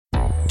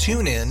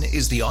TuneIn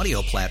is the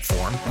audio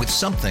platform with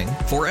something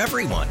for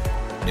everyone.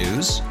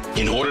 News.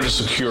 In order to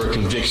secure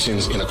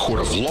convictions in a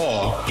court of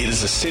law, it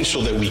is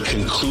essential that we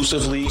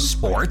conclusively.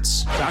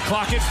 Sports. Shot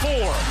clock at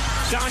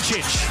 4.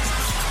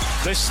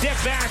 Doncic. The step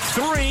back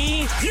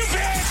 3. You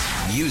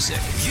bet. Music.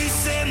 You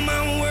set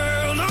my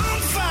world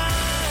on fire.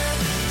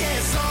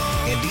 Yes,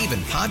 and even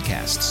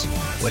podcasts.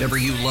 Whatever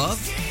you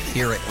love,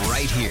 hear it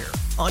right here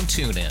on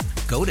TuneIn.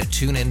 Go to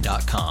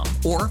TuneIn.com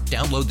or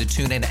download the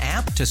TuneIn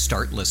app to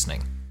start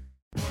listening.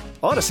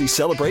 Odyssey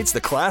celebrates the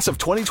class of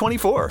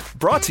 2024,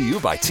 brought to you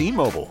by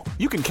T-Mobile.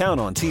 You can count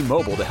on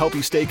T-Mobile to help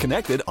you stay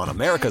connected on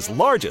America's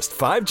largest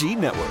 5G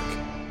network.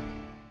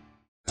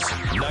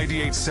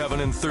 98.7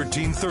 and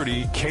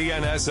 1330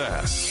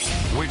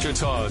 KNSS,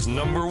 Wichita's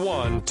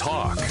 #1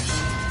 talk.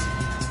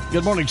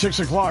 Good morning, 6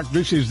 o'clock.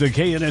 This is the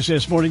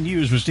KNSS Morning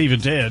News with Steve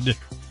and Ted.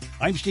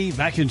 I'm Steve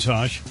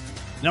McIntosh.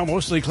 Now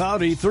mostly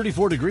cloudy,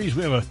 34 degrees.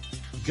 We have a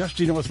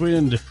gusty north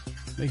wind,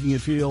 making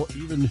it feel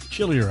even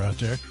chillier out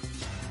there.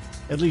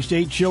 At least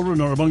 8 children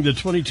are among the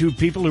 22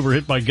 people who were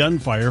hit by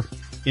gunfire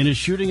in a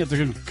shooting at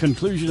the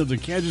conclusion of the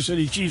Kansas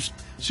City Chiefs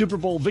Super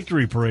Bowl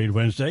victory parade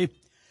Wednesday.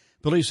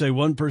 Police say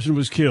one person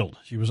was killed.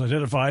 She was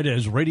identified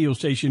as radio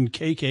station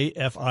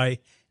KKFI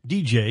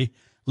DJ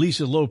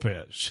Lisa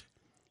Lopez.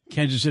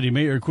 Kansas City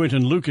Mayor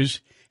Quinton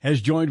Lucas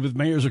has joined with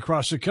mayors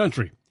across the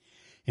country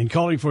in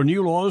calling for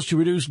new laws to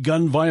reduce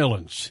gun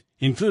violence,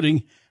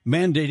 including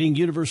mandating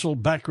universal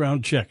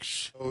background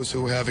checks. Those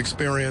who have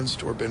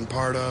experienced or been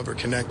part of or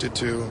connected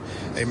to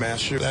a mass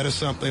shooting, that is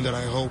something that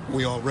I hope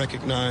we all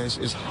recognize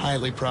is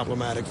highly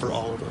problematic for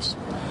all of us.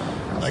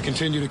 I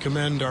continue to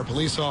commend our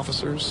police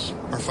officers,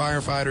 our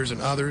firefighters,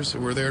 and others who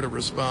were there to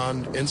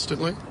respond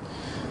instantly.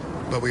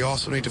 But we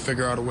also need to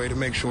figure out a way to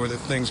make sure that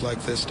things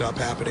like this stop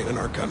happening in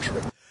our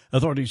country.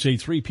 Authorities say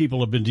 3 people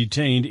have been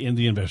detained in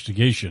the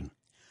investigation.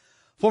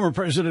 Former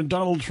President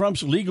Donald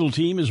Trump's legal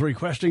team is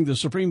requesting the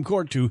Supreme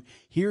Court to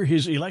hear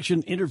his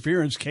election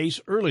interference case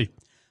early.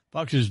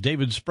 Fox's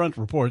David Sprunt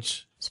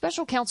reports.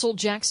 Special counsel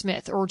Jack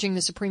Smith urging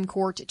the Supreme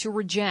Court to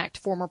reject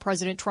former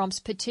President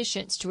Trump's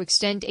petitions to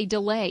extend a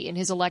delay in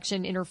his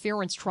election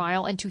interference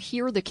trial and to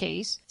hear the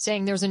case,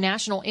 saying there's a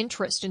national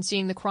interest in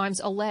seeing the crimes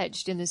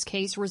alleged in this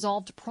case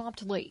resolved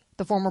promptly.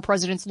 The former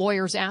president's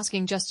lawyers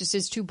asking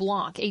justices to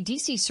block a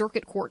D.C.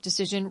 Circuit Court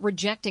decision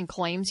rejecting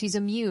claims he's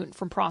immune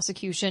from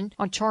prosecution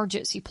on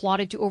charges he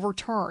plotted to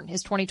overturn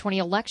his 2020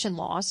 election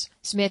loss.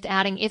 Smith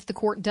adding if the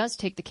court does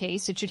take the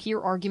case, it should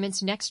hear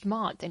arguments next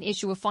month and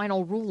issue a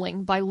final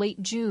ruling by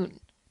late June.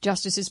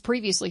 Justices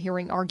previously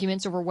hearing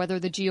arguments over whether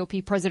the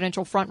GOP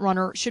presidential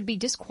frontrunner should be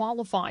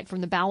disqualified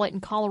from the ballot in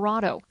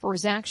Colorado for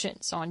his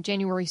actions on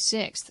January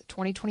 6,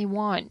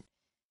 2021.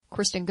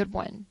 Kristen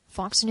Goodwin,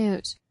 Fox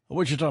News. A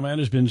Wichita man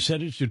has been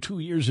sentenced to 2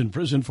 years in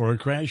prison for a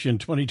crash in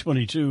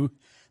 2022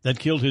 that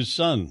killed his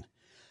son.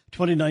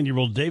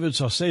 29-year-old David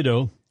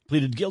Saucedo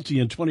pleaded guilty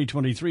in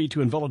 2023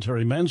 to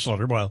involuntary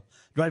manslaughter while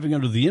driving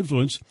under the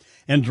influence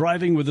and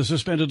driving with a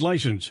suspended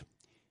license.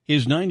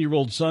 His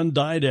 9-year-old son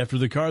died after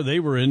the car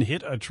they were in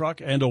hit a truck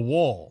and a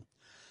wall.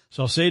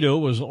 Saucedo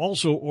was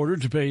also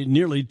ordered to pay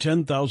nearly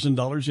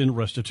 $10,000 in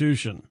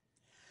restitution.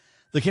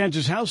 The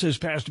Kansas House has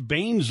passed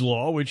Bain's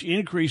Law, which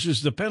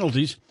increases the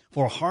penalties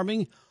for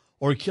harming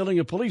or killing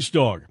a police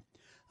dog.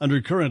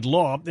 Under current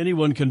law,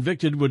 anyone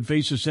convicted would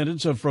face a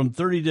sentence of from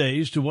 30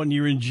 days to 1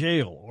 year in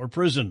jail or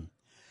prison.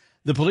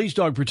 The Police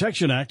Dog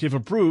Protection Act, if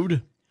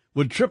approved,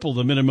 would triple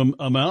the minimum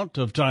amount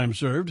of time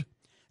served,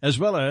 as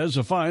well as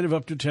a fine of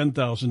up to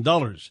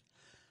 $10,000.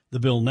 The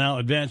bill now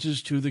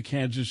advances to the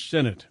Kansas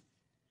Senate.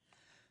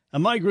 A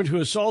migrant who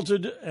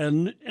assaulted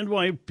an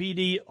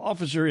NYPD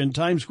officer in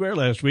Times Square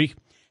last week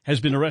has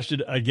been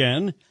arrested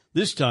again,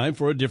 this time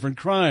for a different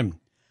crime.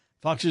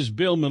 Fox's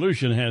Bill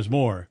Milushin has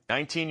more.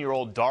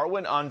 19-year-old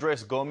Darwin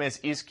Andres Gomez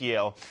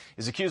Izquiel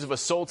is accused of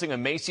assaulting a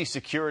Macy's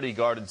security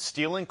guard and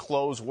stealing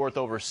clothes worth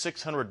over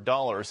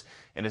 $600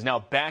 and is now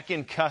back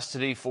in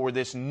custody for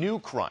this new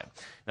crime.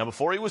 Now,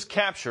 before he was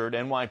captured,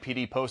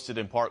 NYPD posted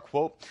in part,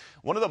 quote,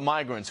 one of the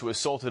migrants who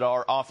assaulted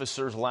our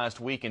officers last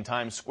week in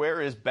Times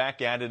Square is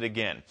back at it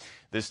again.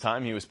 This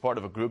time he was part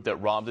of a group that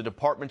robbed a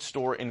department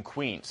store in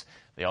Queens.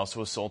 They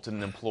also assaulted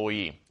an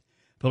employee.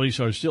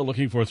 Police are still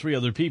looking for 3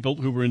 other people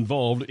who were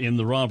involved in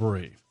the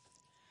robbery.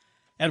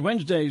 At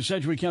Wednesday's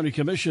Sedgwick County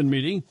Commission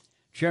meeting,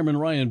 Chairman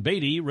Ryan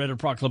Beatty read a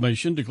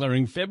proclamation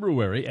declaring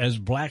February as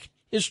Black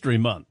History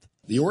Month.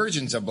 The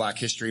origins of Black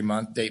History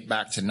Month date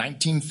back to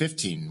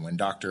 1915 when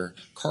Dr.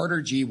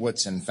 Carter G.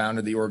 Woodson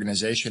founded the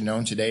organization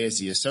known today as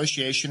the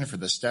Association for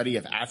the Study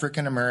of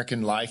African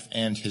American Life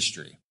and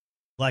History.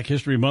 Black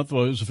History Month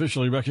was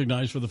officially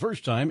recognized for the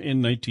first time in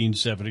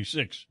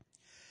 1976.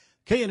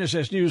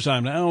 KNSS News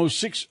Time now,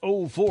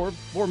 6:04,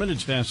 4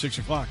 minutes past 6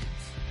 o'clock.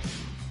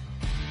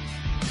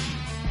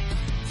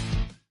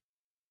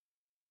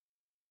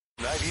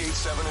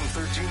 .7 and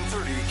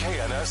 1330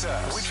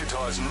 KNSS,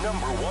 Wichita's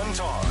 #1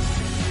 talk.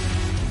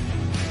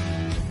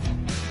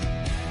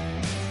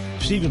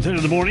 Steve and Ted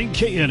in the morning,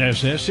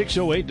 KNSS,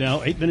 6:08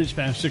 now, 8 minutes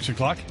past 6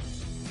 o'clock,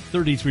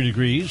 33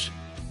 degrees.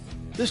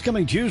 This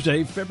coming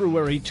Tuesday,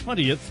 February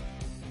 20th,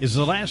 is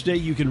the last day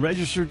you can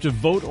register to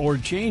vote or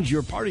change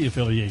your party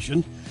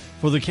affiliation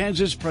for the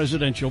Kansas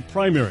presidential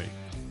primary.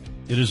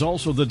 It is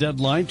also the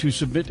deadline to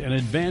submit an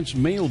advance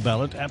mail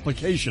ballot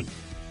application.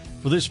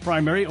 For this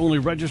primary, only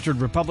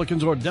registered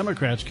Republicans or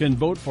Democrats can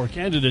vote for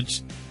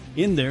candidates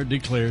in their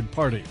declared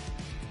party.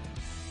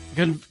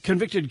 A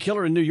convicted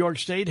killer in New York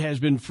State has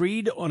been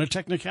freed on a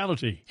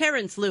technicality.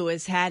 Terrence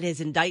Lewis had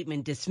his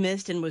indictment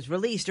dismissed and was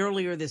released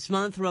earlier this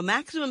month from a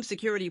maximum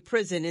security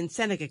prison in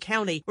Seneca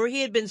County, where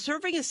he had been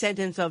serving a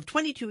sentence of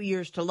 22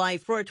 years to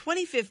life for a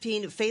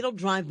 2015 fatal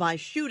drive-by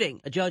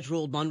shooting. A judge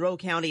ruled Monroe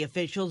County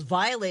officials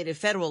violated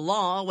federal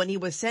law when he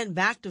was sent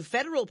back to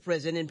federal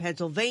prison in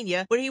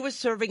Pennsylvania, where he was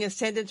serving a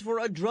sentence for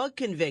a drug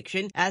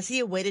conviction as he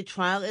awaited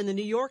trial in the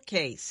New York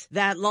case.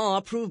 That law,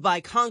 approved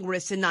by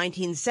Congress in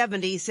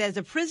 1970, says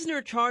a prisoner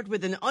charged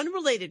with an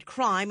unrelated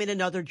crime in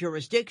another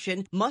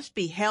jurisdiction must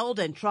be held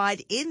and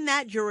tried in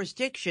that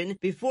jurisdiction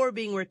before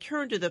being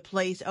returned to the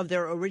place of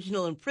their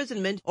original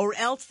imprisonment, or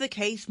else the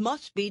case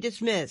must be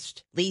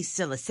dismissed.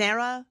 Lisa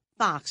Lacera,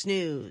 Fox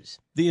News.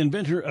 The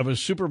inventor of a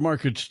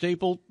supermarket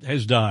staple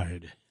has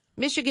died.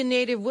 Michigan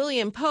native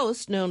William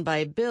Post, known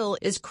by Bill,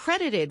 is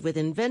credited with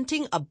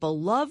inventing a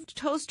beloved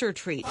toaster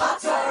treat.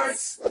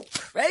 Pop-Tarts!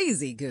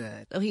 Crazy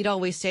good. Though he'd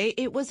always say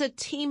it was a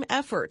team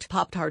effort.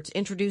 Pop-Tarts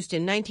introduced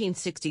in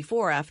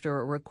 1964 after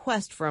a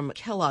request from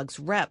Kellogg's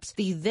reps.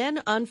 The then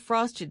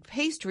unfrosted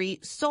pastry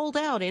sold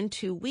out in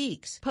 2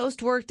 weeks.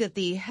 Post worked at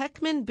the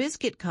Heckman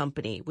Biscuit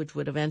Company, which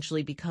would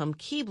eventually become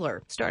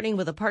Keebler. Starting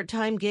with a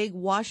part-time gig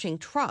washing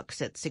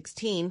trucks at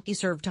 16, he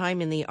served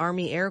time in the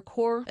Army Air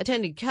Corps,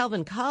 attended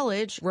Calvin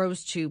College, rose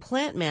to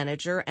plant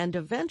manager, and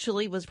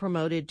eventually was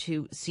promoted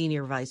to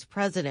senior vice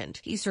president.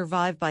 He's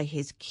survived by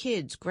his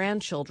kids,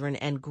 grandchildren,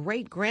 and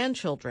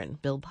great-grandchildren.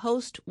 Bill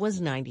Post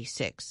was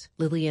 96.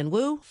 Lillian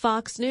Wu,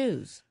 Fox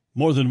News.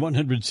 More than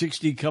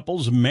 160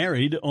 couples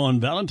married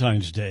on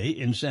Valentine's Day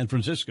in San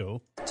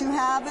Francisco. To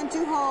have and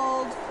to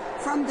hold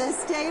from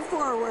this day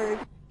forward.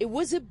 It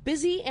was a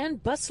busy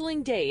and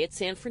bustling day at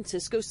San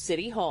Francisco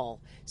City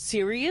Hall.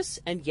 Serious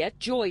and yet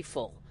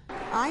joyful.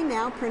 I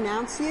now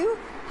pronounce you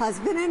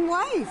husband and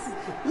wife.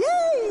 Yay,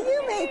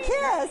 you may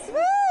kiss.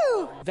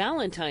 Woo!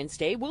 Valentine's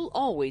Day will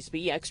always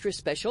be extra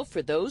special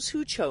for those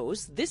who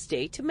chose this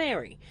day to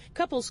marry.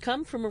 Couples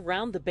come from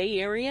around the Bay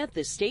Area,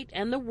 the state,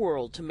 and the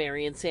world to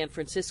marry in San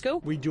Francisco.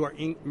 We do our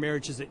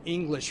marriages in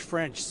English,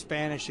 French,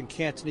 Spanish, and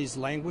Cantonese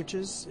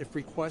languages, if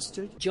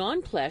requested.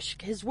 John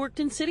Plesch has worked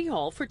in City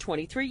Hall for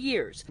 23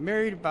 years.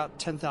 Married about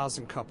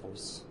 10,000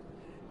 couples.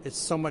 It's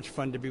so much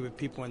fun to be with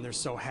people and they're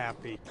so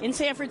happy. In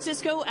San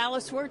Francisco,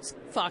 Alice Wirtz,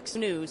 Fox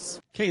News.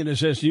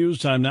 KNSS News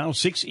time now,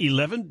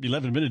 6:11,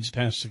 11 minutes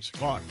past 6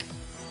 o'clock.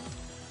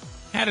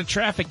 Had a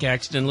traffic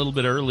accident a little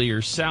bit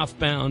earlier,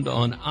 southbound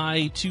on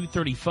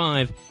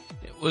I-235.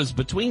 It was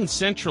between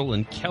Central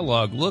and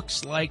Kellogg.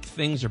 Looks like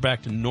things are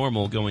back to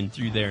normal going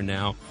through there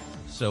now.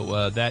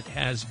 So that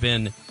has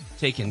been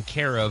taken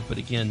care of. But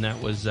again, that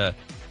was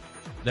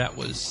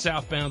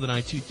southbound on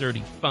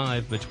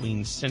I-235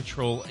 between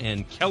Central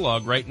and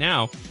Kellogg. Right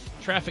now,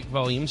 traffic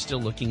volume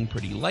still looking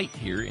pretty light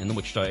here in the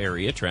Wichita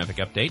area. Traffic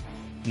update,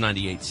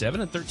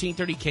 98.7 and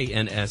 1330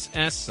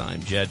 KNSS.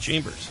 I'm Jed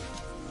Chambers.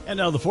 And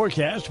now the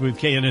forecast with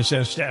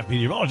KNSS staff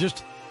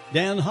meteorologist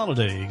Dan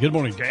Holliday. Good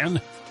morning,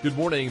 Dan. Good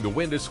morning. The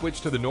wind has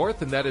switched to the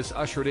north, and that has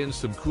ushered in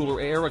some cooler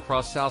air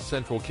across south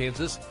central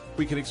Kansas.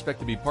 We can expect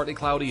to be partly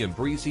cloudy and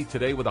breezy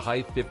today with a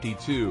high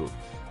 52.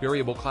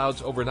 Variable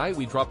clouds overnight.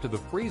 We drop to the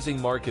freezing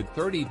mark at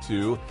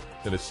 32.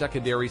 Then a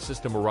secondary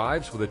system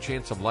arrives with a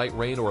chance of light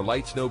rain or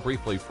light snow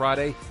briefly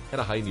Friday and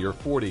a high near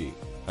 40.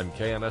 I'm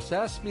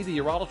KNSS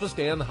meteorologist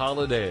Dan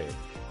Holliday.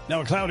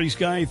 Now a cloudy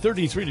sky,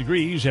 33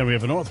 degrees, and we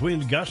have a north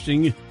wind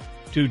gusting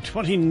to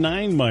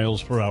 29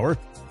 miles per hour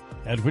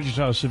at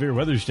Wichita Severe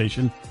Weather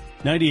Station,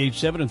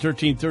 98.7 and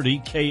 1330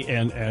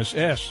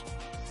 KNSS.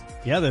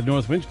 Yeah, that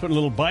north wind's putting a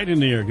little bite in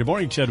the air. Good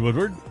morning, Ted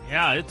Woodward.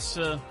 Yeah, it's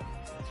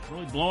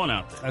really blowing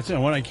out there. That's it.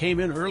 When I came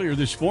in earlier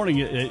this morning,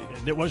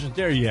 it wasn't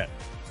there yet.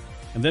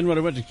 And then when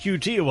I went to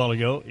QT a while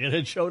ago, it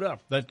had showed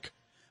up. That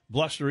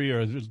blustery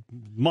or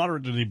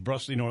moderately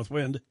brusty north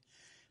wind,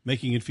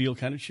 making it feel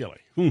kind of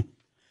chilly.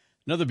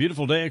 Another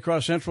beautiful day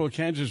across central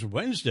Kansas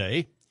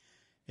Wednesday.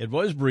 It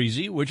was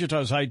breezy.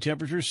 Wichita's high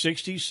temperature,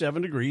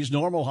 67 degrees,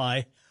 normal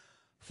high,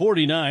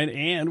 49.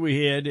 And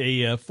we had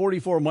a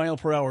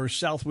 44-mile-per-hour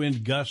south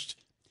wind gust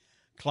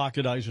clocked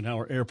at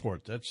Eisenhower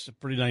Airport. That's a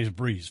pretty nice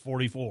breeze,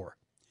 44.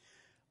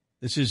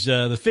 This is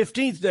the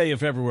 15th day of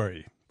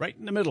February, right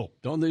in the middle.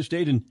 On this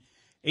date in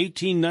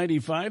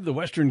 1895, the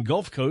western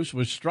Gulf Coast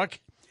was struck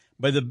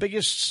by the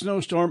biggest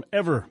snowstorm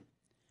ever.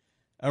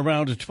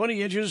 Around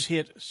 20 inches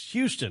hit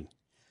Houston.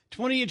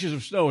 20 inches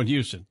of snow in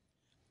Houston.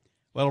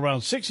 Well,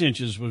 around 6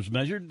 inches was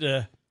measured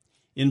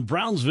in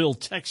Brownsville,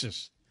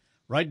 Texas.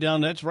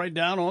 That's right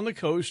down on the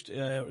coast.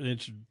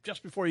 It's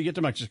just before you get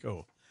to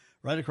Mexico,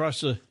 right across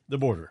the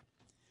border.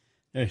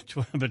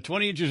 But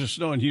 20 inches of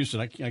snow in Houston,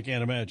 I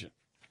can't imagine.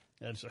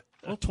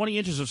 Well, 20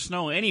 inches of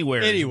snow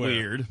anywhere is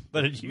weird,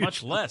 but it's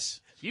much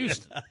less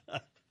Houston.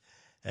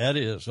 That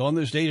is. On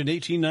this date in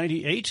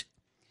 1898,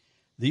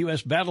 The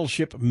U.S.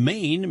 battleship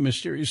Maine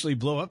mysteriously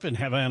blew up in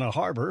Havana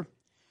Harbor,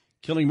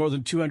 killing more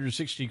than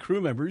 260 crew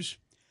members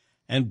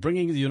and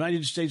bringing the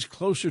United States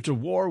closer to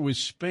war with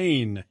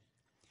Spain.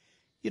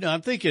 You know,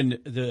 I'm thinking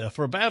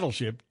for a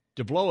battleship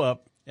to blow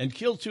up and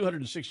kill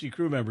 260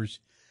 crew members,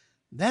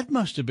 that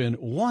must have been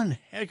one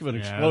heck of an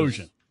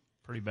explosion.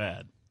 Pretty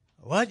bad.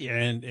 What?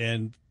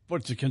 And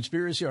what's the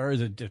conspiracy? Or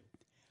that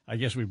I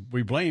guess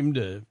we blamed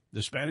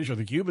the Spanish or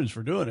the Cubans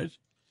for doing it.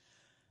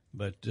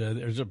 But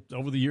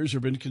over the years, there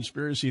have been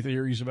conspiracy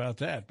theories about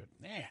that. But,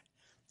 man,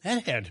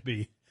 that had to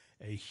be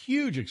a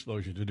huge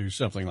explosion to do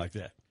something like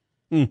that.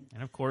 And,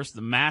 of course,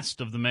 the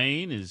mast of the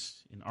Maine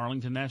is in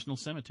Arlington National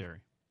Cemetery.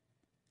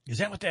 Is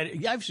that what that is?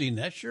 Yeah, I've seen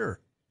that, sure.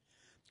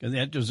 And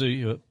that was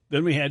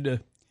then we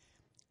had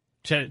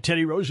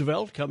Teddy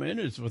Roosevelt come in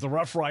with the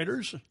Rough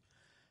Riders,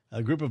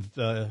 a group of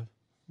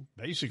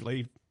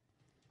basically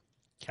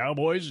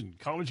cowboys and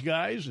college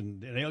guys, and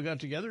they all got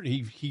together, and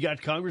he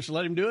got Congress to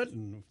let him do it,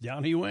 and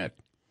down he went.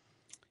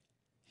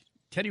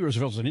 Teddy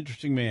Roosevelt's an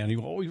interesting man. He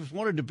always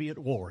wanted to be at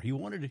war.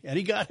 And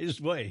he got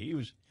his way.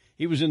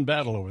 He was in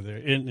battle over there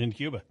in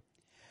Cuba.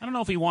 I don't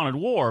know if he wanted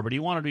war, but he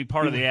wanted to be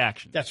part of the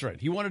action. That's right.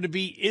 He wanted to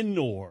be in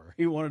war.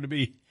 He wanted to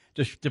be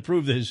to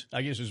prove his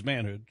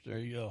manhood. There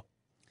you go.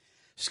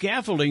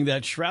 Scaffolding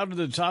that shrouded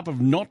the top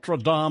of Notre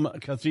Dame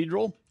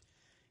Cathedral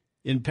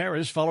in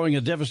Paris following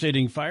a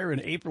devastating fire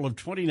in April of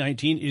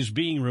 2019 is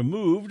being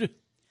removed,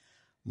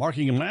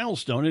 marking a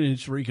milestone in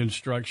its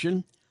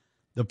reconstruction.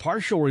 The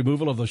partial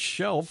removal of the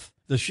shell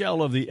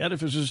of the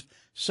edifice's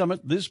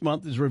summit this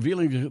month is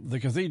revealing the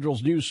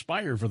cathedral's new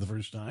spire for the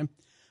first time,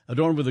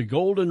 adorned with a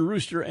golden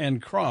rooster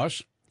and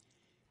cross.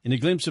 In a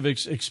glimpse of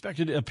its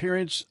expected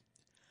appearance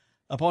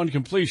upon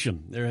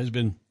completion, there has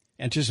been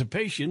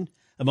anticipation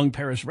among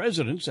Paris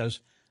residents as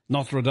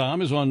Notre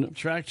Dame is on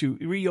track to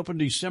reopen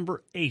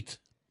December 8th.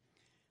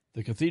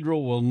 The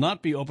cathedral will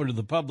not be open to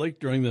the public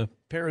during the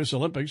Paris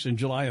Olympics in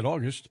July and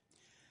August,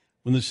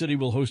 when the city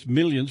will host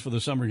millions for the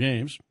Summer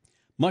Games.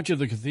 Much of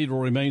the cathedral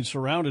remains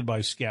surrounded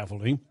by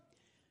scaffolding,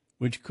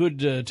 which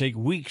could take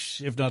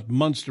weeks, if not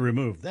months, to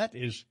remove. That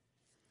is,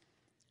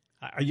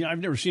 I've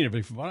never seen it,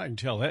 but from what I can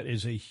tell, that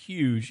is a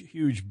huge,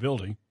 huge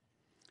building.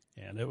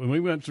 And when we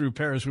went through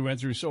Paris, we went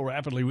through so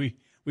rapidly.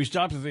 We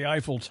stopped at the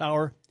Eiffel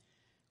Tower.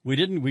 We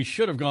didn't. We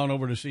should have gone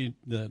over to see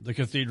the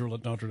cathedral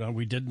at Notre Dame.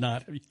 We did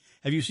not.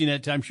 Have you seen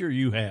that? I'm sure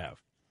you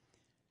have.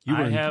 You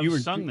were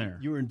sung there.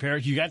 You were in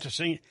Paris. You got to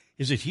sing it.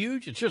 Is it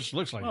huge? It just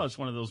looks like. Well, it's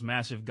one of those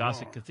massive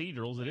Gothic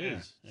cathedrals. It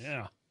is.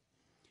 Yeah.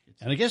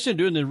 And I guess in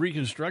doing the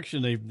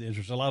reconstruction,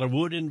 there's a lot of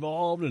wood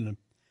involved and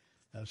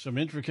some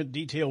intricate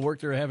detail work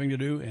they're having to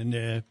do. And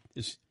the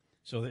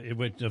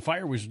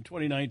fire was in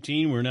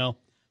 2019. We're now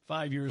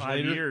 5 years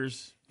later. 5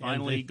 years.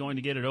 Finally going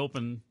to get it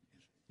open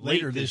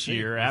later this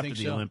year after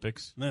the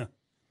Olympics. Yeah.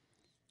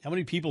 How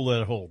many people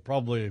that hold?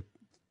 Probably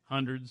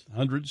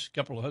hundreds,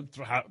 couple of,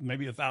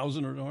 maybe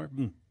 1,000 or more.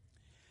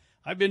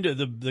 I've been to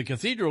the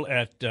cathedral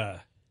in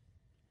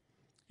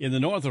the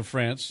north of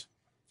France,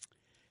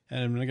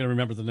 and I'm not going to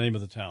remember the name of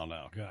the town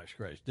now. Gosh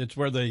Christ. It's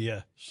where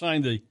they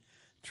signed the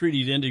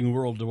treaty ending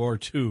World War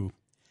II.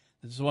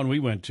 It's the one we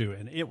went to,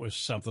 and it was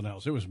something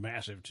else. It was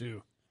massive,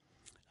 too.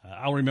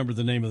 I'll remember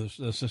the name of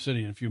the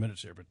city in a few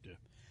minutes here, but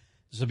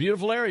it's a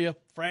beautiful area,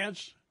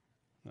 France,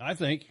 I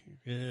think.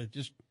 And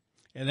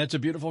that's a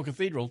beautiful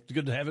cathedral. It's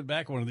good to have it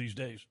back one of these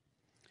days.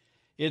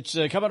 It's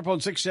coming up on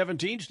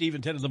 6:17, Steve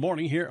and Ted in the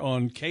morning here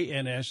on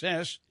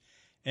KNSS.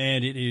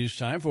 And it is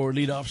time for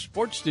Lead Off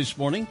Sports this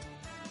morning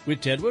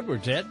with Ted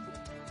Woodward. Ted?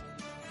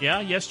 Yeah,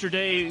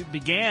 yesterday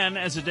began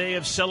as a day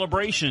of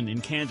celebration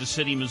in Kansas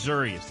City,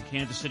 Missouri, as the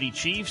Kansas City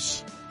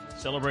Chiefs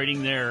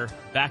celebrating their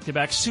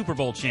back-to-back Super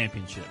Bowl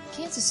championship.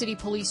 Kansas City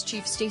Police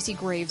Chief Stacey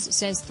Graves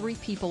says 3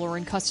 people are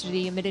in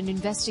custody amid an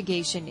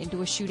investigation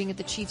into a shooting at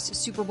the Chiefs'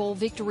 Super Bowl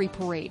victory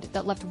parade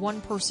that left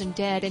 1 person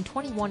dead and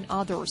 21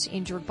 others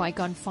injured by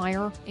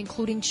gunfire,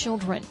 including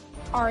children.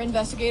 Our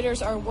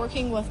investigators are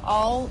working with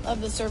all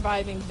of the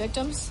surviving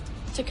victims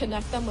to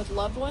connect them with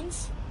loved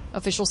ones.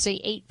 Officials say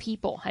 8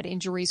 people had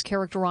injuries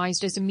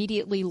characterized as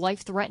immediately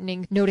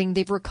life-threatening, noting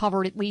they've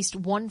recovered at least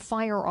 1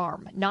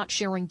 firearm, not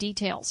sharing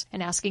details,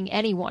 and asking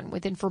anyone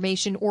with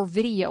information or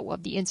video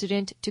of the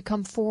incident to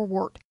come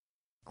forward.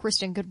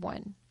 Kristen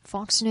Goodwin,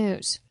 Fox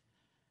News.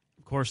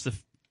 Of course,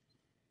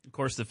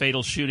 the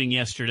fatal shooting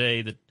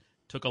yesterday that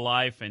took a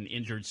life and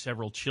injured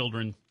several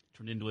children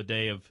turned into a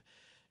day of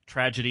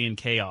tragedy and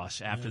chaos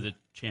after the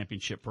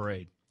championship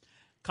parade.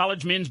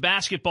 College men's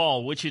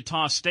basketball,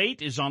 Wichita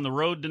State is on the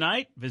road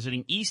tonight,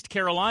 visiting East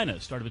Carolina.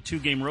 Start of a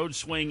 2-game road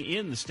swing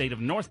in the state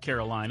of North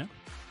Carolina.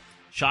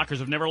 Shockers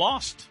have never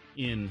lost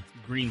in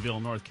Greenville,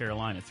 North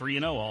Carolina.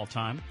 3-0 all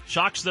time.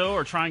 Shocks, though,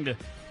 are trying to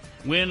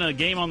win a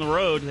game on the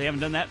road. They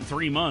haven't done that in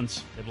 3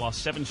 months. They've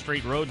lost 7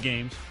 straight road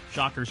games.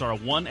 Shockers are a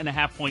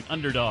 1.5-point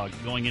underdog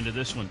going into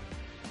this one.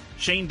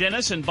 Shane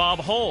Dennis and Bob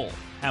Hull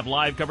have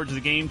live coverage of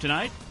the game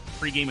tonight.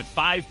 Pre-game at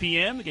 5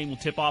 p.m. The game will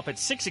tip off at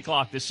 6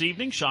 o'clock this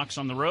evening. Shocks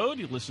on the road.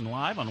 You listen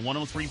live on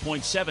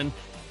 103.7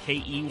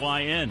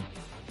 KEYN.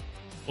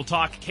 We'll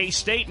talk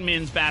K-State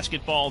men's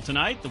basketball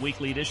tonight, the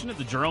weekly edition of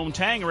the Jerome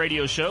Tang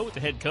Radio Show with the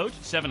head coach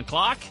at 7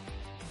 o'clock.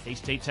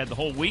 K-State's had the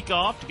whole week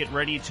off to get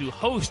ready to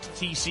host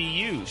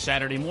TCU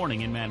Saturday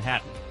morning in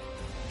Manhattan.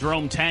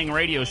 Jerome Tang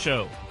Radio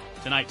Show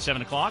tonight,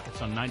 7 o'clock.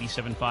 It's on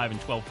 97.5 and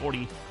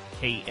 1240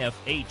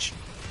 KFH.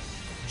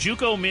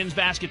 JUCO men's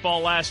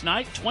basketball last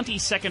night.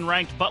 22nd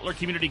ranked Butler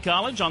Community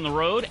College on the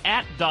road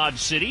at Dodge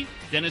City.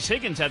 Dennis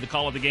Higgins had the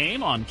call of the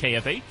game on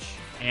KFH.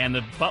 And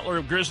the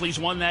Butler Grizzlies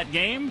won that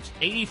game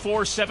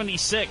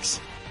 84-76.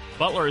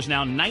 Butler is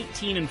now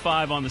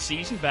 19-5 on the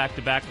season,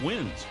 back-to-back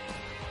wins.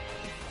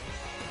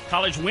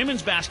 College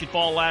women's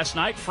basketball last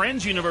night.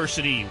 Friends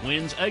University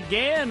wins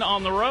again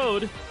on the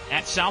road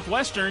at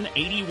Southwestern.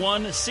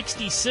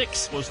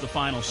 81-66 was the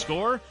final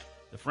score.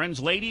 The Friends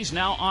ladies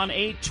now on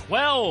a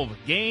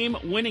 12-game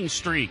winning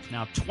streak.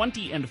 Now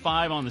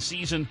 20-5 on the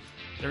season.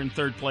 They're in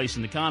third place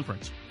in the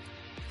conference.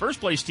 First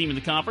place team in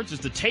the conference is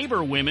the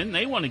Tabor women.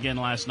 They won again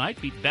last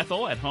night, beat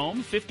Bethel at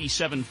home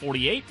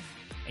 57-48.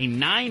 A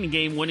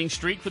 9-game winning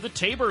streak for the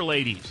Tabor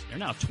ladies. They're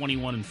now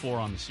 21-4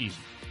 on the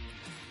season.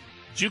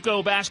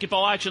 JUCO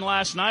basketball action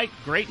last night.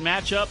 Great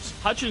matchups.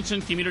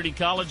 Hutchinson Community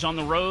College on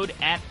the road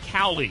at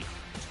Cowley.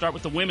 Start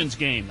with the women's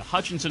game. The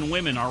Hutchinson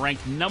women are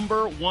ranked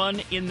number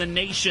 1 in the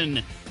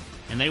nation,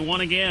 and they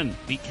won again.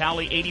 Beat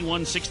Cowley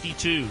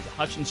 81-62. The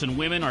Hutchinson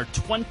women are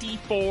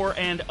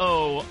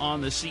 24-0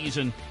 on the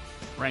season,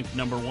 ranked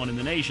number 1 in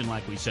the nation,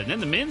 like we said. And then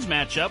the men's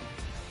matchup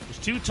was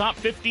 2 top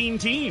 15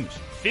 teams.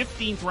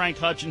 15th ranked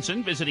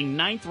Hutchinson visiting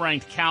 9th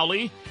ranked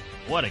Cowley.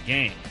 What a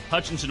game.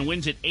 Hutchinson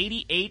wins it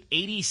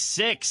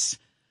 88-86.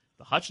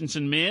 The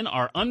Hutchinson men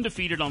are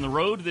undefeated on the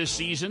road this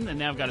season, and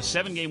now have got a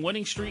 7-game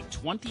winning streak,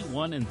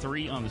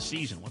 21-3 on the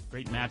season. What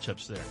great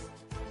matchups there.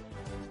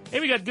 Hey,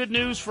 we got good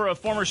news for a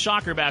former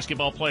Shocker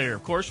basketball player.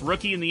 Of course,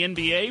 rookie in the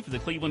NBA for the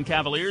Cleveland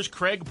Cavaliers,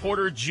 Craig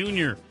Porter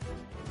Jr.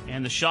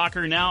 And the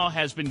Shocker now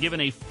has been given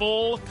a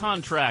full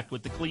contract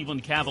with the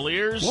Cleveland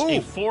Cavaliers, a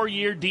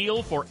 4-year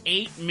deal for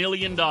 $8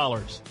 million.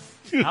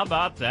 How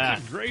about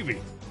that? Gravy.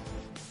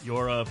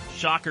 Your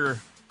Shocker,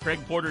 Craig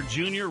Porter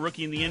Jr.,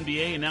 rookie in the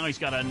NBA, and now he's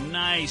got a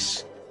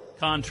nice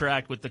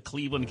contract with the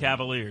Cleveland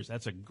Cavaliers.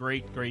 That's a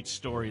great, great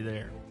story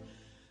there.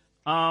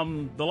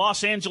 The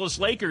Los Angeles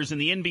Lakers in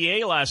the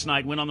NBA last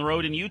night went on the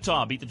road in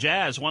Utah, beat the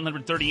Jazz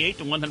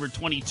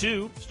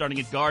 138-122. Starting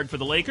at guard for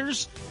the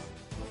Lakers,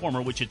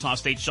 former Wichita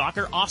State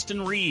Shocker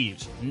Austin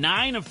Reeves,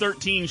 9 of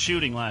 13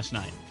 shooting last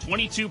night.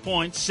 22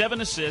 points, 7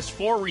 assists,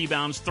 4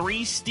 rebounds,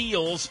 3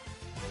 steals.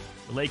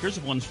 The Lakers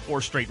have won 4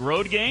 straight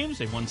road games.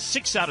 They've won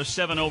 6 out of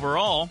 7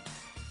 overall.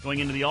 Going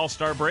into the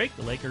All-Star break,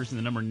 the Lakers in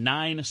the number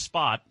 9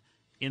 spot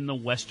in the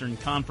Western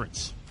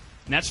Conference.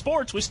 And that's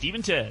sports with Steve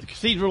and Ted.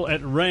 Cathedral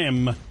at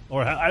Reims,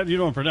 or you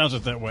don't pronounce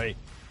it that way.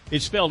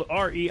 It's spelled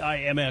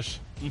R-E-I-M-S.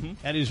 Mm-hmm.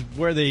 That is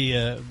where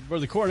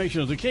the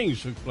coronation of the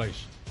kings took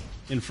place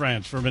in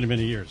France for many,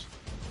 many years.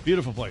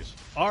 Beautiful place.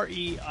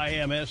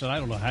 R-E-I-M-S, and I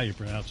don't know how you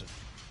pronounce it,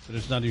 but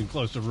it's not even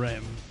close to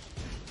Reims.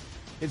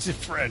 It's in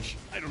French.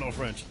 I don't know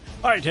French.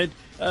 All right, Ted.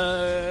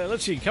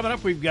 Let's see. Coming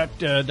up, we've got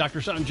Dr.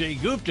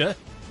 Sanjay Gupta.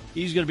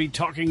 He's going to be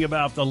talking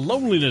about the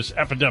loneliness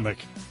epidemic.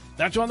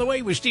 That's on the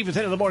way with Steve at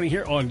 10 in the morning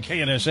here on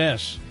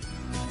KNSS.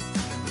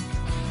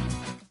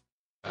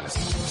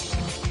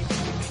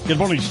 Good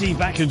morning, Steve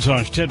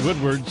McIntosh, Ted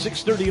Woodward.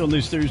 6:30 on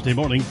this Thursday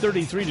morning,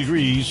 33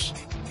 degrees.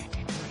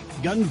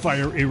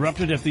 Gunfire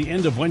erupted at the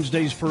end of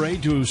Wednesday's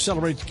parade to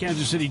celebrate the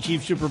Kansas City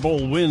Chiefs Super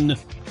Bowl win.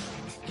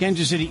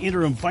 Kansas City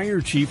Interim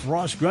Fire Chief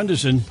Ross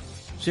Grundison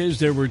says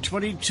there were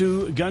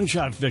 22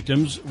 gunshot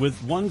victims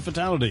with 1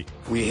 fatality.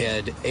 We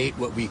had 8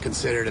 what we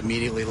considered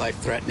immediately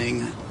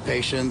life-threatening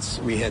patients.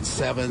 We had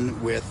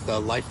 7 with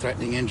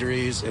life-threatening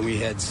injuries, and we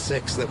had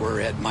 6 that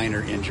had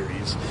minor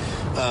injuries.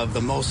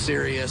 The most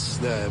serious,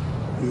 the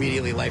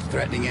immediately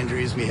life-threatening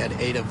injuries, we had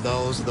 8 of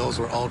those. Those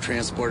were all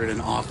transported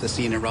and off the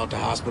scene and route to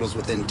hospitals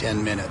within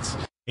 10 minutes.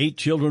 8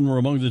 children were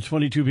among the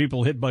 22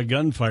 people hit by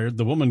gunfire.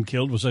 The woman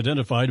killed was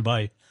identified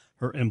by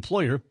her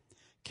employer,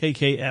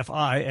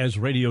 KKFI, as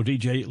radio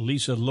DJ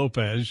Lisa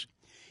Lopez.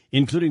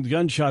 Including the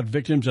gunshot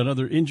victims and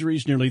other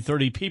injuries, nearly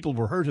 30 people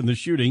were hurt in the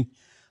shooting,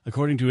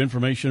 according to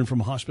information from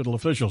hospital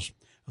officials.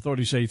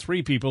 Authorities say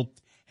 3 people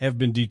have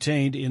been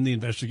detained in the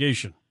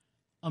investigation.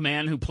 A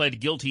man who pled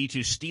guilty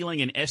to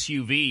stealing an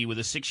SUV with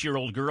a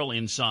 6-year-old girl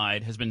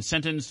inside has been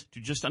sentenced to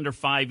just under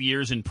 5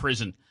 years in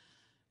prison.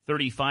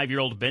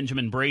 35-year-old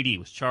Benjamin Brady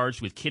was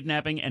charged with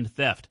kidnapping and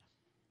theft.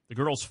 The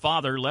girl's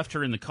father left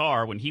her in the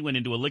car when he went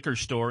into a liquor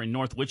store in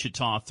North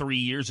Wichita 3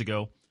 years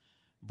ago.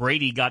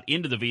 Brady got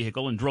into the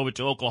vehicle and drove it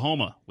to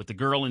Oklahoma with the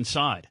girl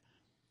inside.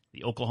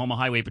 The Oklahoma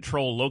Highway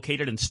Patrol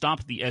located and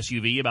stopped the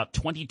SUV about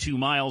 22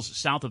 miles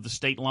south of the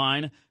state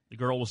line. The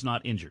girl was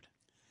not injured.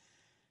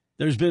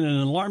 There's been an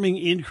alarming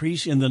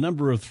increase in the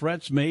number of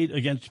threats made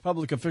against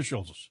public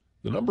officials.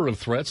 The number of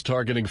threats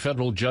targeting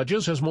federal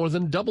judges has more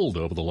than doubled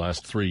over the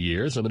last 3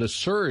 years amid a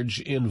surge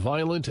in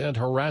violent and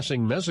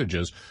harassing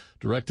messages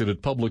directed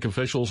at public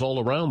officials all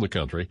around the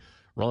country.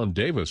 Ron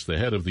Davis, the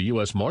head of the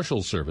U.S.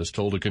 Marshals Service,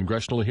 told a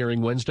congressional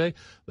hearing Wednesday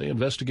they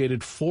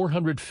investigated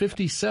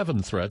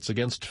 457 threats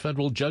against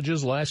federal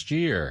judges last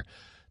year.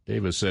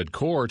 Davis said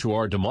core to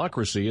our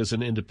democracy is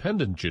an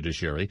independent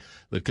judiciary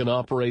that can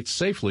operate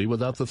safely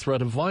without the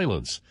threat of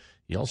violence.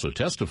 He also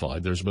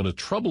testified there's been a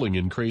troubling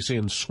increase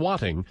in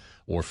swatting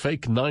or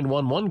fake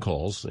 911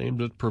 calls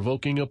aimed at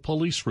provoking a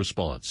police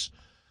response.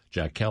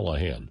 Jack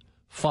Callahan,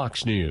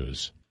 Fox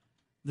News.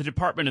 The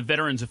Department of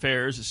Veterans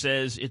Affairs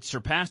says it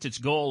surpassed its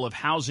goal of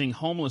housing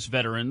homeless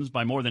veterans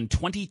by more than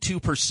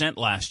 22%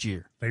 last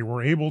year. They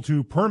were able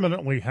to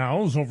permanently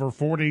house over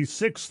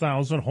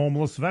 46,000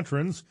 homeless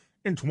veterans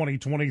in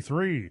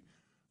 2023,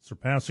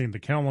 surpassing the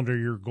calendar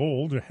year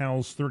goal to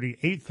house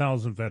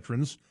 38,000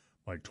 veterans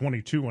by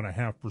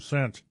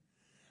 22.5%.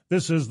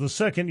 This is the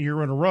second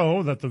year in a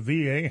row that the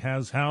VA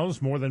has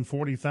housed more than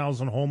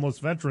 40,000 homeless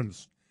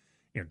veterans.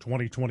 In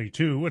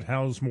 2022, it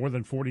housed more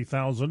than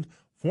 40,000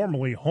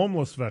 formerly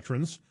homeless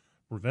veterans,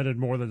 prevented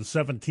more than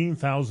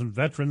 17,000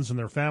 veterans and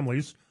their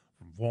families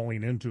from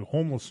falling into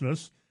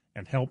homelessness,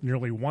 and helped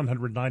nearly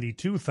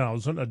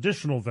 192,000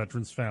 additional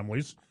veterans'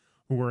 families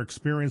who are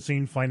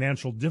experiencing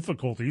financial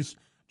difficulties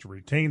to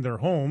retain their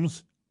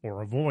homes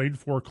or avoid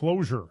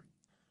foreclosure.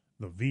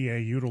 The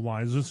VA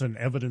utilizes an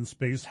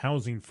evidence-based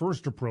housing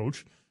first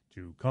approach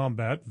to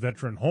combat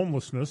veteran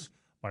homelessness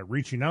by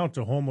reaching out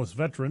to homeless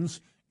veterans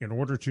in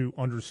order to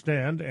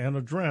understand and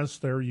address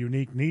their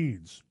unique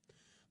needs.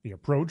 The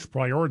approach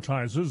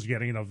prioritizes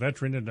getting a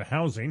veteran into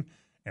housing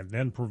and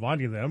then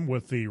providing them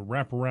with the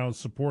wraparound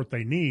support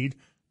they need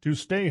to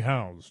stay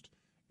housed,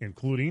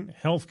 including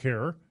health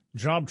care,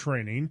 job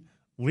training,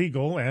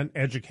 legal and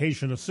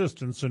education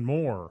assistance, and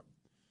more.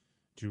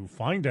 To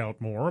find out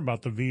more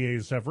about the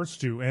VA's efforts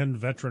to end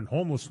veteran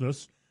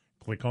homelessness,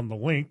 click on the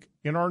link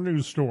in our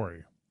news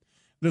story.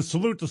 This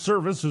Salute to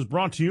Service is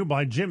brought to you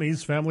by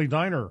Jimmy's Family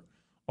Diner,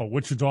 a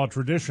Wichita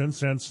tradition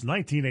since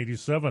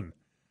 1987.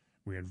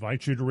 We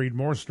invite you to read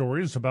more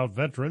stories about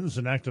veterans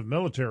and active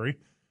military.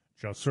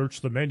 Just search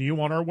the menu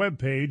on our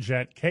webpage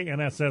at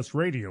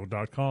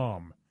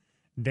knssradio.com.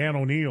 Dan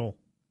O'Neill,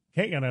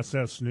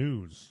 KNSS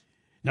News.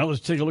 Now let's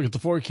take a look at the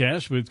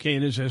forecast with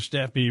KNSS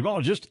staff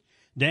meteorologist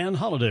Dan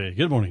Holliday.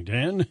 Good morning,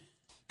 Dan.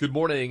 Good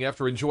morning.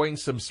 After enjoying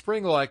some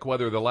spring-like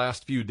weather the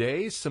last few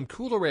days, some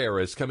cooler air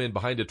has come in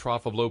behind a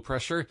trough of low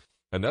pressure.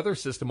 Another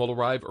system will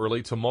arrive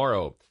early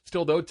tomorrow.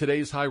 Still, though,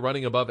 today's high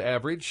running above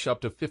average,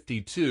 up to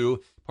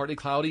 52. Partly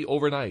cloudy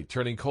overnight,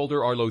 turning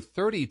colder, our low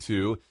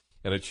 32,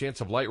 and a chance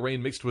of light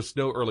rain mixed with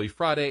snow early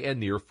Friday and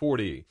near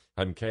 40.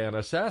 I'm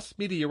KNSS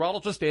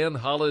meteorologist Dan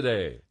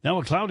Holliday. Now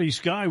a cloudy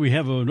sky. We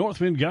have a north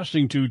wind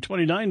gusting to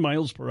 29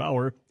 miles per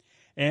hour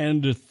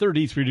and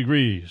 33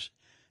 degrees.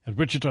 At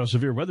Wichita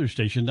Severe Weather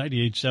Station,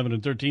 98.7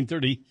 and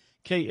 1330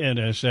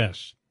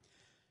 KNSS.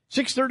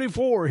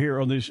 6:34 here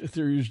on this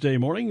Thursday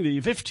morning, the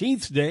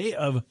 15th day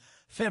of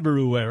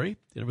February.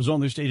 It was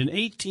on this date in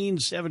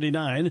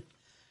 1879.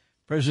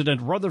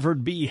 President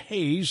Rutherford B.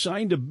 Hayes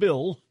signed a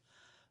bill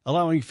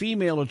allowing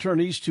female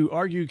attorneys to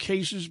argue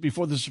cases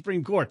before the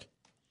Supreme Court.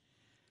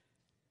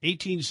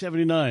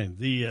 1879,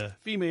 the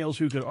females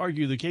who could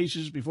argue the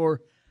cases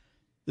before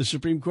the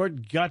Supreme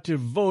Court got to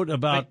vote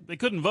about... They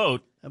couldn't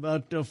vote.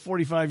 About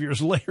 45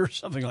 years later,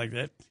 something like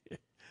that.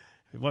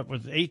 What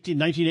was it,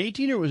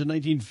 1918 or was it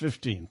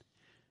 1915?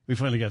 We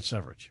finally got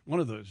suffrage. One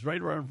of those,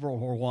 right around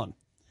World War I,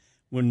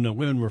 when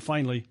women were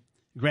finally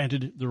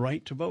granted the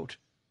right to vote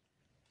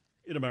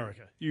in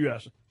America,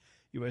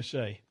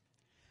 USA.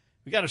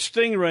 We got a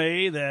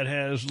stingray that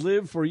has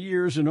lived for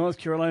years in North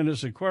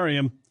Carolina's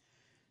aquarium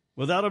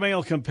without a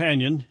male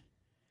companion,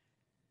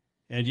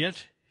 and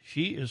yet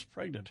she is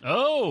pregnant.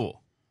 Oh!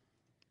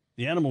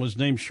 The animal is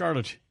named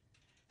Charlotte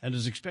and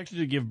is expected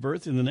to give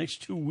birth in the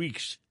next 2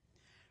 weeks.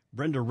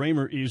 Brenda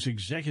Raymer is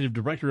executive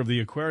director of the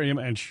aquarium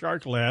and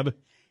shark lab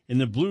in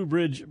the Blue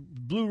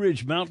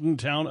Ridge Mountain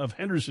town of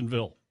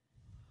Hendersonville.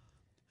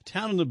 A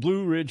town in the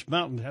Blue Ridge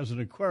Mountain has an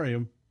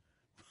aquarium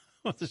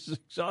with this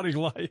exotic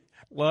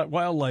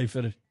wildlife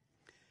in it.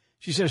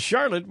 She says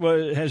Charlotte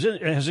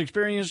has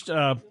experienced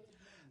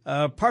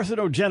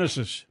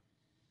parthenogenesis.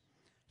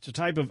 It's a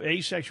type of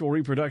asexual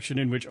reproduction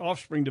in which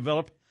offspring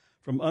develop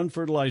from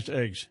unfertilized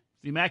eggs.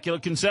 The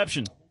Immaculate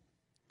Conception.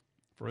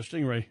 For a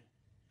stingray.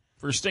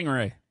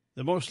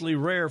 The mostly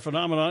rare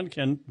phenomenon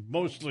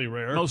mostly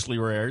rare.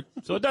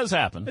 So it does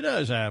happen. It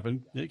does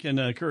happen. It can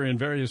occur in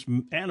various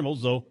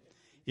animals, though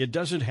it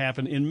doesn't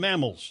happen in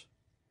mammals.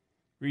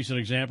 Recent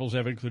examples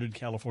have included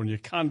California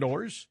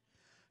condors,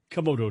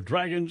 Komodo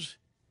dragons,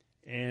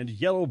 and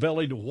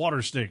yellow-bellied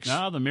water snakes.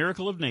 Ah, the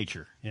miracle of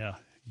nature. Yeah,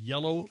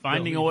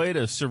 finding a way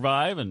to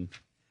survive and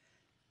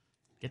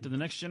get to the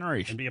next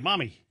generation. And be a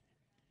mommy.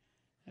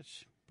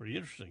 That's pretty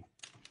interesting.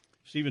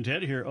 Steve and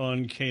Ted here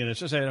on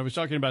KNSS. I was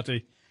talking about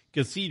the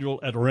cathedral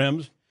at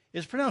Reims.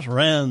 It's pronounced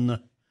Rennes.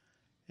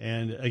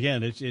 And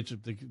again, it's a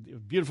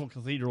beautiful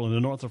cathedral in the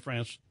north of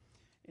France.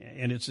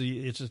 And it's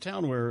a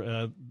town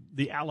where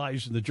the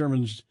Allies and the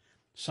Germans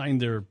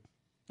signed their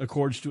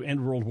accords to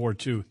end World War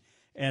II.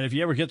 And if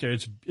you ever get there,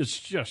 it's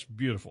just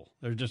beautiful.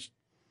 They're just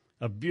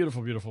a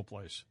beautiful, beautiful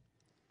place.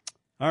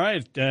 All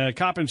right,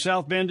 cop in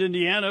South Bend,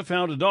 Indiana,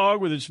 found a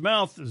dog with its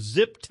mouth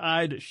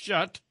zip-tied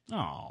shut.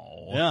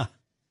 Oh. Yeah.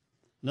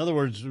 In other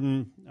words,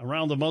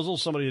 around the muzzle,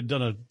 somebody had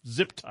done a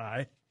zip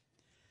tie.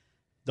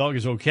 Dog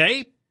is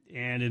okay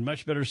and in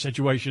much better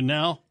situation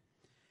now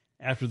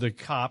after the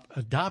cop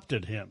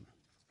adopted him.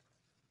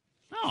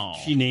 Oh.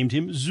 She named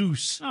him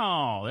Zeus.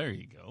 Oh, there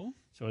you go.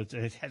 So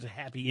it has a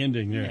happy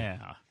ending there.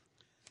 Yeah.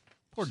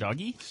 Poor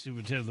doggy.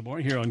 Stephen 10 in the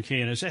morning here on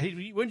KNS.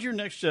 Hey, when's your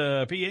next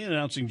PA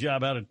announcing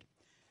job out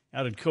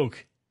at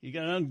Coke? You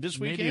got it on this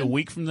weekend? Maybe a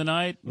week from the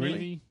night. Really?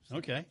 Maybe.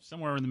 Okay.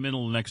 Somewhere in the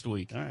middle of next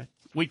week. All right.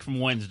 Week from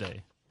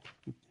Wednesday.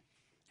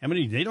 How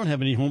many? They don't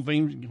have any home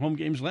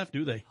games left,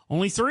 do they?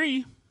 Only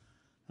 3.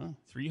 Huh.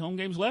 3 home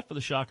games left for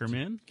the Shocker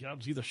men. Get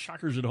out to see the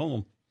Shockers at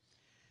home.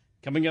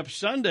 Coming up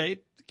Sunday,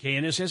 the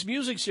KNSS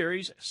Music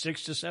Series,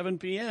 6 to 7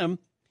 p.m.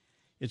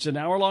 It's an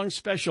hour-long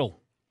special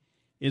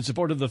in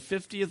support of the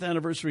 50th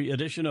anniversary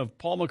edition of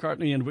Paul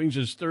McCartney and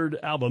Wings' third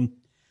album,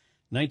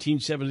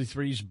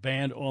 1973's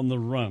Band on the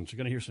Run. So you're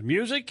going to hear some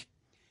music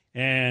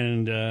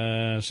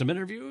and some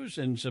interviews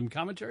and some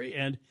commentary,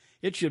 and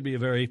it should be a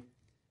very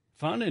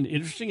fun and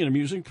interesting and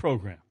amusing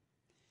program.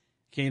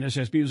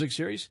 KNSS Music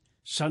Series,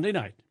 Sunday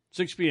night,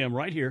 6 p.m.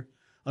 right here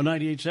on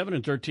 98.7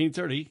 and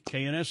 1330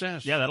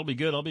 KNSS. Yeah, that'll be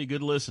good. That'll be a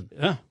good listen.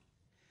 Yeah.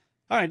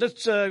 All right,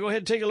 let's go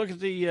ahead and take a look at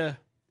the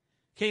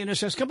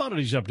KNSS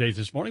Commodities Update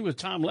this morning with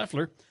Tom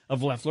Leffler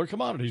of Leffler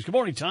Commodities. Good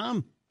morning,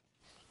 Tom.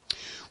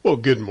 Well,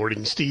 good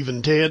morning, Steve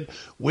and Ted.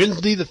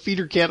 Wednesday, the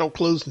feeder cattle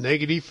closed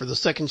negative for the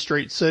second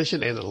straight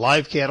session, and the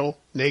live cattle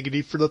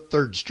negative for the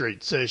third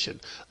straight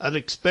session.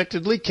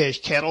 Unexpectedly, cash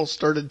cattle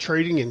started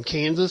trading in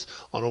Kansas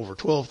on over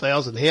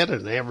 12,000 head at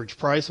an average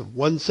price of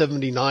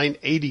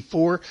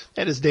 $179.84.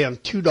 That is down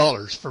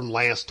 $2 from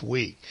last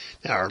week.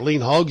 Now, our lean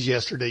hogs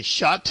yesterday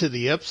shot to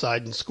the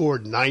upside and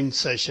scored 9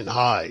 session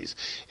highs.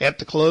 At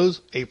the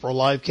close, April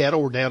live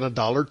cattle were down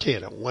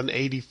 $1.10 at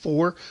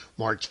 $184.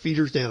 March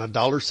feeders down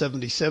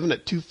 $1.77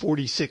 at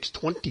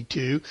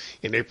 $246.22.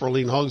 And April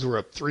lean hogs were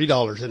up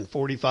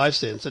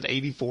 $3.45 at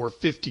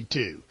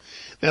 $84.52.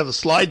 Now, the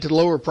slide to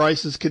lower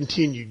prices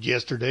continued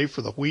yesterday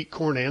for the wheat,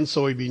 corn, and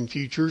soybean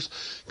futures.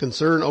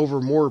 Concern over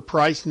more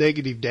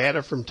price-negative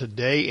data from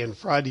today and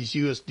Friday's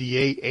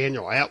USDA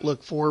annual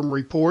outlook forum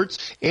reports,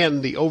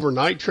 and the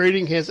overnight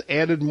trading has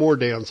added more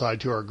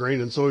downside to our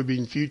grain and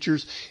soybean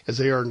futures as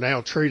they are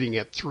now trading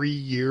at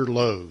 3-year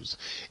lows.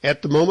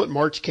 At the moment,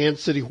 March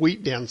Kansas City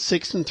wheat down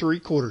 6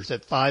 3/4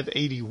 at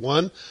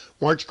 $5.81.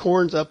 March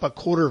corn's up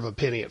 1/4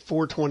 penny at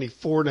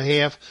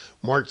 $4.24.5.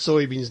 March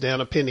soybeans down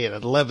a penny at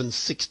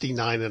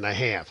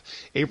 $11.69.5.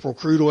 April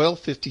crude oil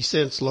 50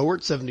 cents lower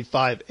at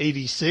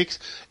 $75.86.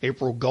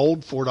 April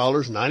gold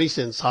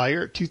 $4.90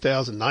 higher at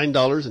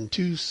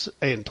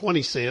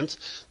 $2,009.20.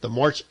 The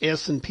March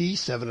S&P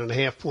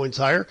 7.5 points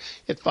higher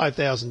at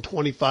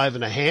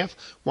 5,025.5.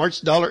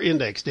 March dollar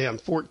index down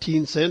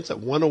 14 cents at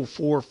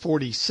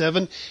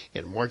 104.47,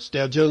 and March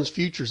Dow Jones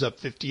futures up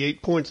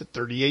 58 points at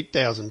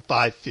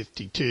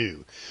 38,552.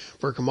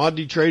 For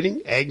commodity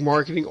trading, ag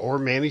marketing, or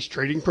managed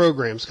trading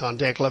programs,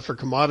 contact Leffler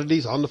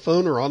Commodities on the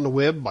phone or on the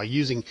web by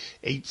using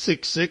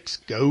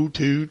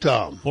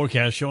 866-GO-TO-TOM.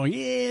 Forecast showing,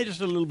 just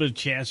a little bit of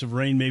chance of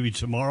rain maybe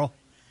tomorrow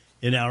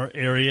in our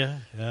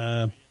area.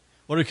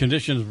 What are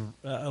conditions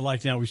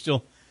like now? We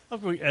still,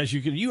 as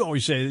you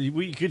always say,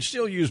 we could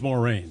still use more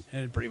rain,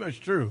 and it's pretty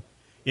much true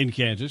in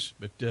Kansas.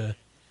 But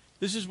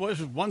this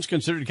was once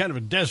considered kind of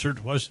a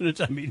desert, wasn't it?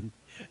 I mean,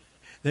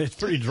 it's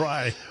pretty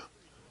dry.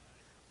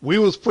 We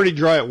was pretty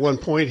dry at one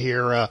point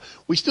here.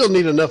 We still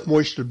need enough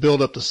moisture to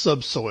build up the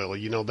subsoil.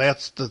 You know,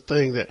 that's the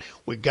thing that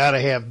we got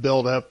to have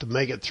built up to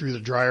make it through the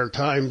drier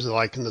times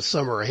like in the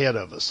summer ahead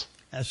of us.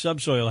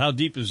 Subsoil, how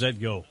deep does that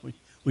go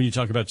when you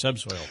talk about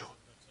subsoil?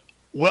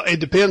 Well, it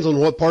depends on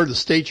what part of the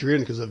state you're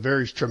in because it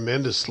varies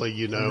tremendously,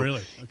 you know.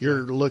 Really? Okay.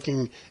 You're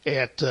looking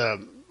at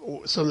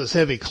some of this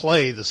heavy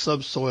clay, the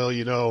subsoil,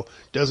 you know,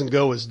 doesn't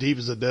go as deep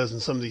as it does in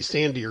some of these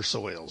sandier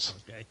soils.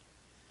 Okay.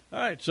 All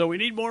right, so we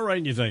need more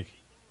rain, you think?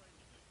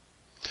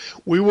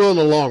 We will in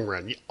the long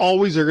run. You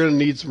always are going to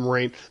need some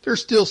rain.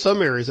 There's still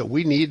some areas that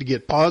we need to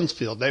get ponds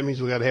filled. That means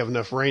we got to have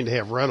enough rain to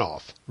have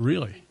runoff.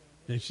 Really?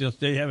 It's just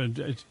they haven't.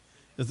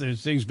 The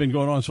thing's been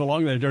going on so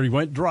long that it already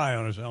went dry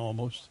on us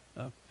almost.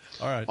 All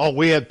right. Oh,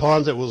 we had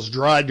ponds that was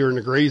dry during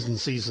the grazing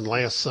season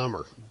last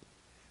summer.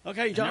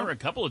 Okay, Tom. There were a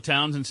couple of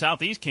towns in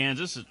southeast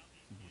Kansas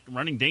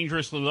running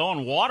dangerously low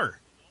on water.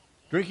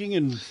 Drinking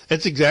and...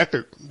 That's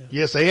exactly.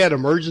 Yes, they had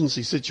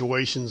emergency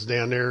situations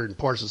down there in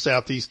parts of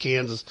southeast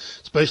Kansas,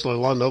 especially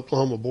along the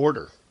Oklahoma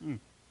border.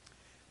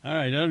 All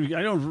right.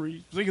 I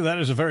don't think of that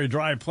as a very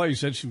dry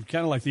place. That's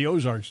kind of like the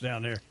Ozarks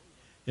down there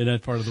in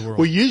that part of the world.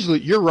 Well, usually,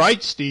 you're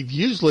right, Steve.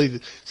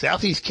 Usually,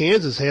 southeast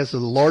Kansas has the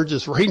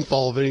largest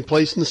rainfall of any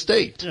place in the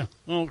state. Yeah.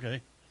 Okay.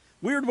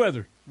 Weird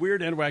weather.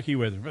 Weird and wacky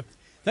weather. But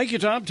thank you,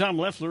 Tom. Tom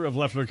Leffler of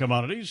Leffler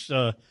Commodities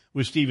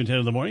with Steve and 10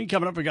 in the morning.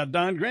 Coming up, we got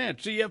Don Grant,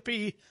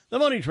 CFP, the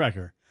Money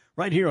Tracker,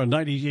 right here on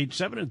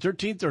 98.7 and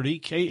 1330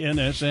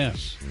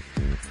 KNSS.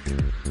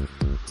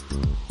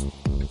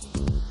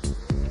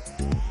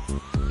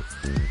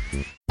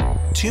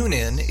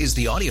 TuneIn is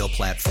the audio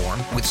platform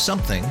with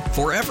something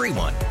for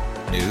everyone.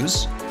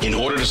 News. In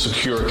order to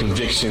secure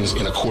convictions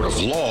in a court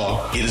of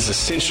law, it is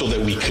essential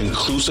that we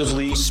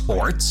conclusively.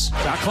 Sports.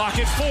 Got clock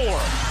at 4.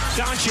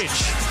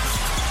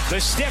 Doncic. The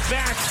step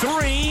back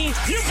 3.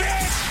 You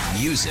bet.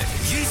 Music.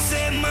 You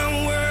set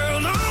my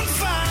world on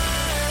fire.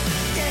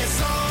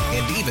 Yes,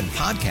 and even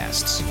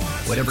podcasts.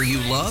 Whatever you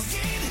love,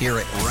 hear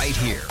it right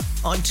here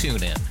on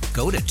TuneIn.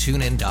 Go to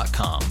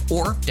TuneIn.com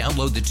or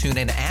download the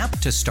TuneIn app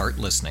to start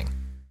listening.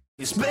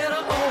 It's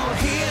better over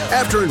here.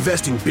 After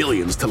investing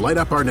billions to light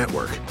up our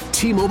network,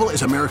 T-Mobile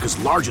is America's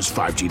largest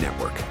 5G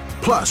network.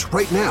 Plus,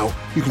 right now,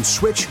 you can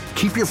switch,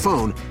 keep your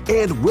phone,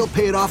 and we'll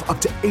pay it off up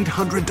to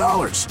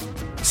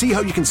 $800. See how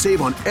you can save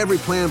on every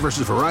plan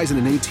versus Verizon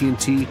and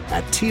AT&T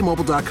at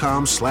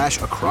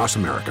T-Mobile.com/across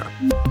America.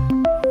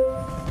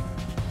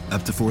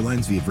 Up to 4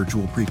 lines via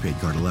virtual prepaid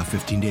card. Allow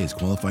 15 days.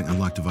 Qualifying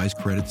unlocked device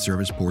credit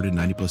service ported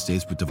 90-plus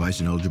days with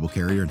device and eligible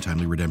carrier and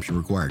timely redemption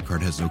required.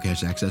 Card has no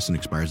cash access and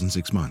expires in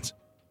 6 months.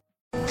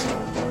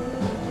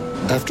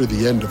 After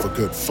the end of a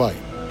good fight,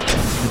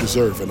 you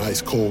deserve an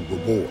ice-cold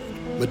reward.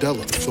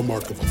 Modelo is the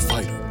mark of a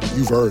fighter.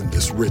 You've earned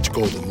this rich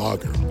golden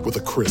lager with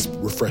a crisp,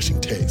 refreshing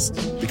taste.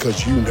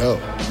 Because you know,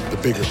 the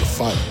bigger the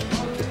fight,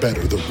 the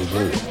better the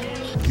reward.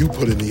 You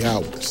put in the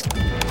hours,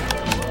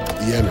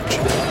 the energy,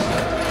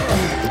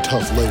 the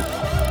tough labor.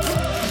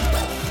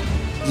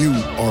 You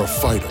are a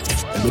fighter,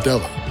 and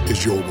Modelo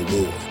is your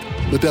reward.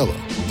 Modelo,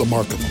 the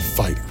mark of a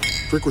fighter.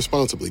 Drink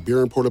responsibly. Beer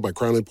imported by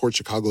Crown Imports,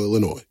 Chicago,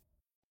 Illinois.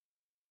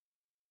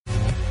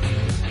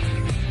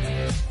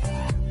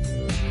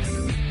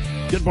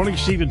 Good morning,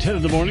 Steve, and 10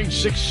 in the morning,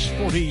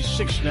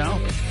 6:46 now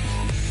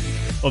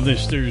of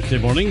this Thursday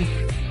morning.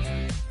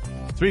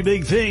 3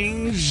 big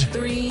things.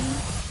 3.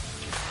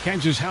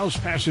 Kansas House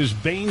passes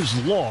Bain's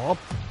Law,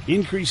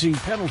 increasing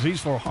penalties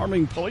for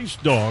harming police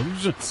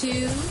dogs.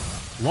 2.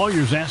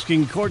 Lawyers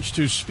asking courts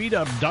to speed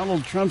up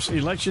Donald Trump's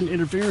election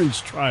interference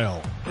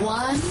trial.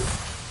 1.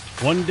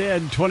 1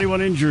 dead,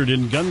 21 injured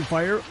in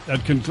gunfire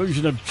at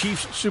conclusion of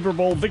Chiefs Super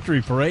Bowl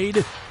victory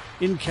parade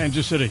in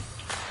Kansas City.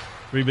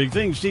 3 big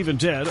things, Steve and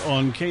Ted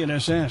on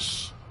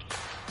KNSS.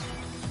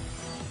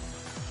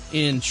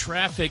 In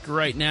traffic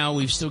right now,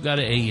 we've still got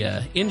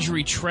a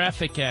injury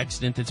traffic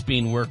accident that's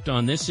being worked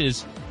on. This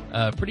is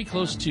pretty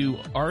close to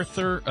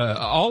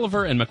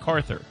Oliver and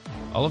MacArthur.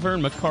 Oliver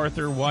and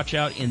MacArthur, watch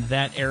out in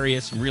that area.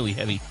 Some really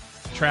heavy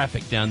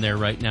traffic down there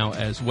right now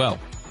as well.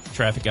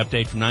 Traffic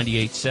update from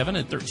 98.7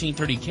 at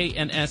 1330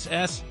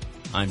 KNSS.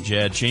 I'm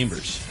Jad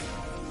Chambers.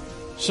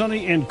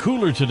 Sunny and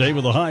cooler today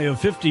with a high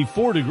of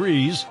 54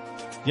 degrees.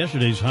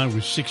 Yesterday's high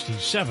was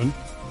 67.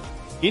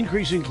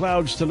 Increasing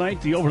clouds tonight,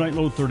 the overnight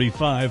low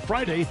 35.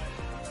 Friday,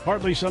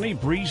 partly sunny,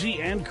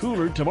 breezy, and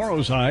cooler.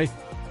 Tomorrow's high,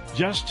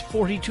 just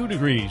 42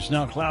 degrees.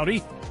 Now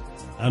cloudy.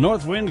 A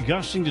north wind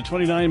gusting to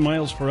 29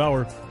 miles per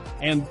hour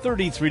and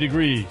 33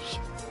 degrees.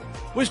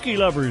 Whiskey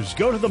lovers,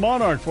 go to the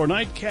Monarch for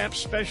nightcap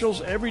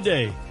specials every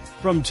day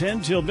from 10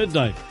 till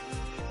midnight.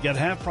 Get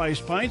half-price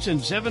pints and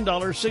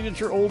 $7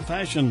 signature old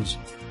fashions.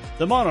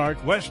 The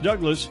Monarch, West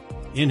Douglas,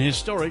 in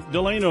historic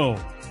Delano.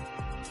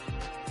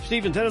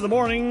 Steve and 10 in the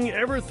morning.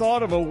 Ever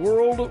thought of a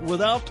world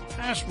without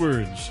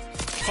passwords?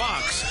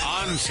 Fox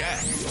on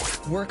Tech.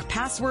 Work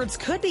passwords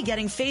could be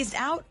getting phased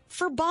out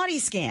for body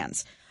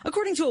scans.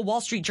 According to a Wall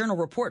Street Journal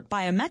report,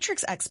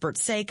 biometrics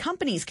experts say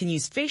companies can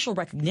use facial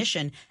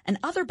recognition and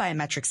other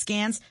biometric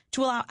scans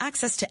to allow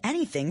access to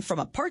anything from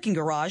a parking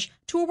garage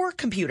to a work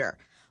computer,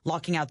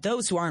 locking out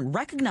those who aren't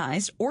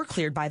recognized or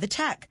cleared by the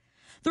tech.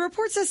 The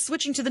report says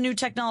switching to the new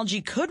technology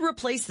could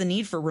replace the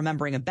need for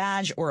remembering a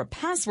badge or a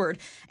password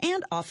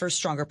and offer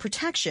stronger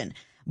protection,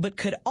 but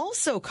could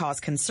also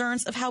cause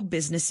concerns of how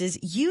businesses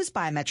use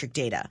biometric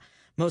data.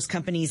 Most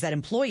companies that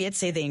employ it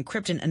say they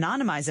encrypt and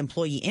anonymize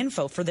employee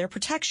info for their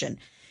protection.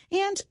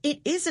 And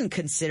it isn't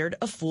considered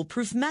a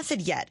foolproof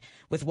method yet,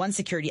 with one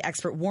security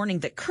expert warning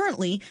that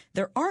currently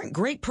there aren't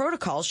great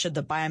protocols should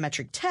the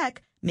biometric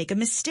tech make a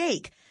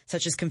mistake,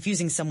 such as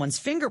confusing someone's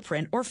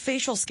fingerprint or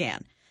facial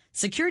scan.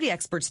 Security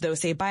experts, though,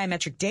 say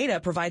biometric data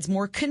provides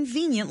more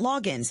convenient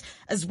logins,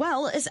 as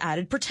well as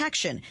added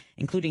protection,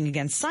 including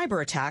against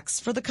cyber attacks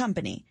for the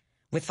company.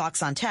 With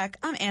Fox on Tech,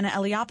 I'm Anna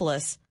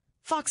Eliopoulos,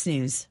 Fox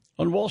News.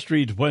 On Wall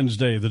Street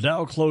Wednesday, the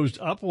Dow closed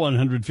up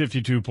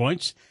 152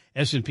 points,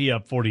 S&P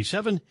up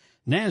 47,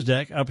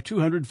 NASDAQ up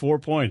 204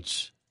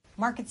 points.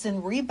 Markets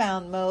in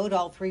rebound mode,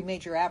 all 3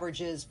 major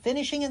averages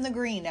finishing in the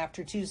green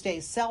after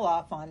Tuesday's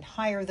sell-off on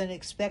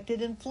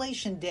higher-than-expected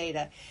inflation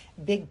data.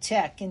 Big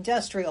tech,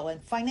 industrial,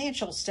 and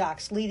financial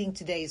stocks leading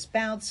today's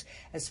bounce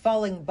as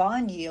falling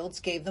bond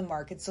yields gave the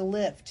markets a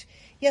lift.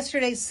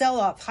 Yesterday's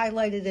sell-off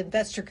highlighted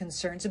investor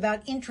concerns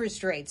about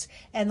interest rates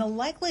and the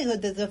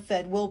likelihood that the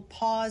Fed will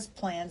pause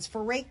plans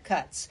for rate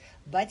cuts.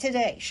 But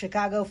today,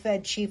 Chicago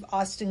Fed Chief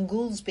Austin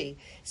Goolsbee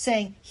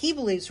saying he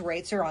believes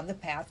rates are on the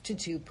path to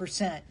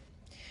 2%.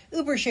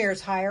 Uber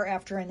shares higher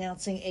after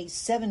announcing a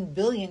 $7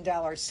 billion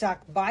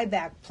stock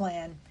buyback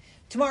plan.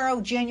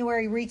 Tomorrow,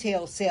 January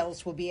retail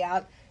sales will be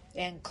out.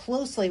 and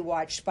closely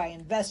watched by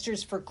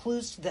investors for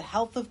clues to the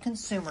health of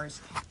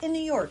consumers. In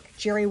New York,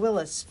 Jerry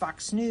Willis,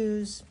 Fox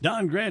News.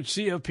 Don Grant,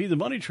 CFP, the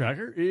money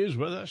tracker, is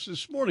with us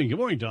this morning. Good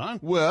morning, Don.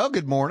 Well,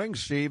 good morning,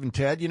 Steve and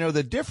Ted. You know,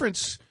 the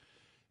difference,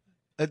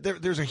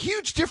 there's a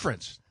huge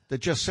difference that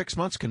just 6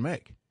 months can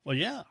make. Well,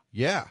 yeah.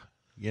 Yeah.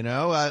 You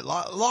know,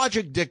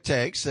 logic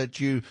dictates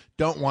that you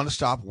don't want to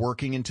stop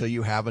working until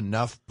you have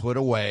enough put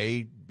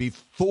away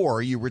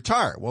before you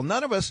retire. Well,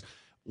 none of us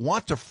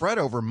want to fret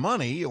over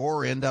money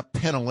or end up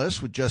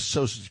penniless with just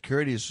Social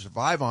Security to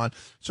survive on.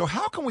 So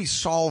how can we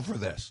solve for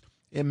this?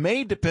 It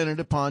may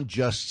depend upon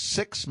just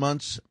 6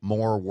 months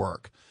more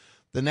work.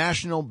 The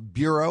National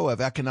Bureau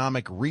of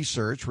Economic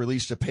Research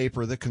released a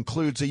paper that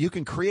concludes that you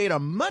can create a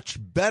much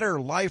better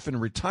life in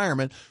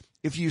retirement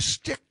if you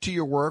stick to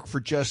your work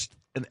for just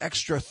an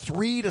extra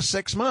 3 to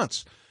 6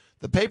 months.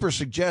 The paper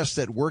suggests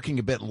that working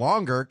a bit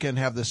longer can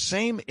have the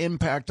same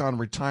impact on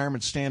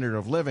retirement standard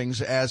of living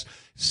as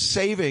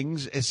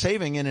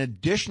saving an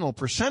additional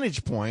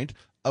percentage point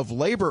of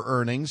labor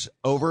earnings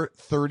over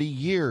 30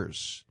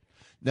 years.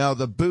 Now,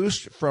 the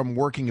boost from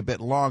working a bit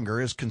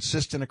longer is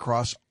consistent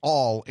across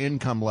all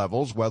income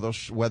levels,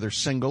 whether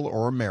single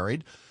or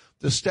married.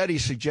 The study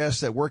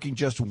suggests that working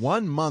just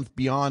 1 month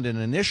beyond an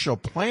initial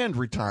planned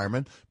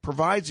retirement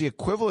provides the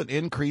equivalent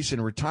increase in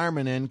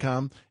retirement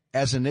income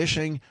as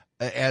initiating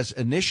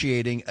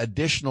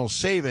additional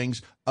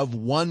savings of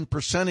 1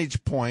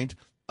 percentage point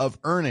of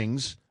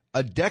earnings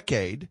a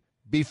decade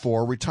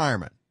before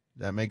retirement.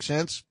 That makes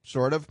sense?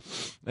 Sort of?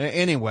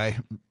 Anyway,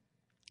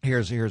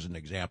 here's an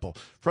example.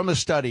 From a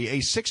study,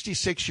 a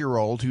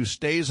 66-year-old who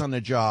stays on the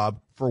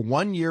job for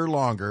 1 year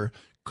longer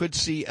could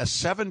see a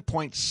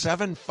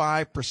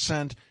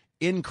 7.75%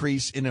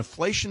 increase in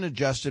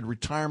inflation-adjusted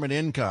retirement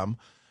income,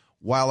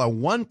 while a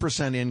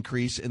 1%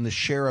 increase in the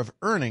share of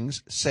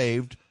earnings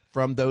saved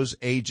from those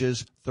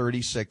ages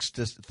 36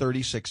 to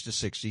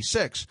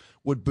 66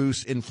 would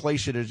boost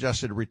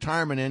inflation-adjusted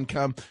retirement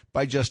income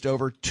by just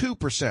over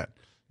 2%.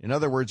 In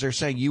other words, they're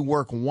saying you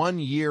work 1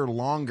 year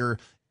longer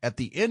at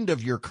the end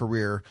of your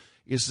career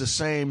is the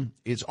same.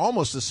 It's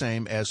almost the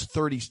same as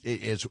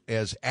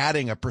as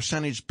adding a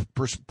percentage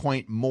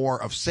point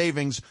more of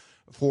savings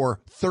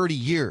for 30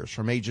 years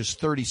from ages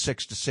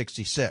 36 to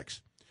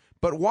 66.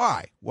 But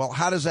why? Well,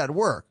 how does that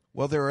work?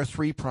 Well, there are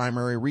 3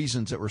 primary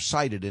reasons that were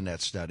cited in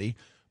that study.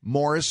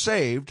 More is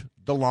saved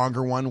the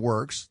longer one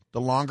works,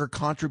 the longer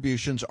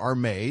contributions are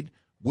made,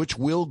 which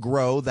will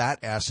grow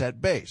that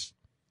asset base.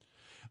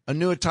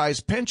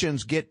 Annuitized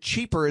pensions get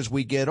cheaper as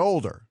we get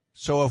older.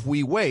 So if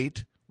we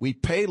wait, we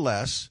pay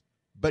less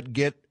but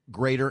get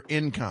greater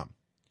income.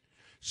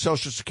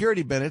 Social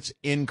Security benefits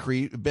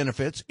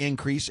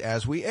increase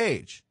as we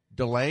age.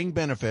 Delaying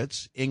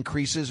benefits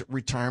increases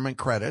retirement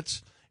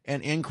credits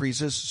and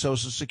increases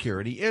Social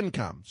Security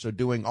income. So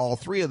doing all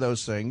 3 of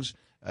those things,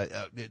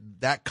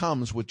 that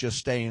comes with just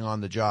staying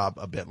on the job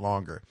a bit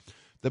longer.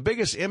 The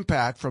biggest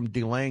impact from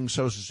delaying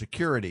Social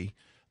Security.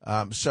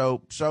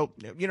 So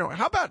you know,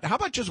 how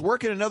about just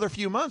working another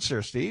few months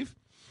there, Steve?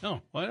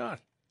 No, why not?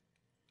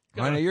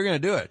 I know you're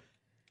going to do it.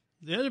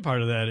 The other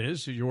part of that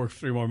is if you work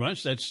 3 more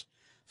months, that's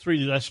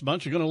 3 less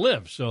months you're going to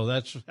live. So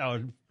that's how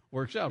it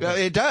works out. Yeah,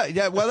 it does.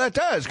 Yeah, well, that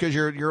does, because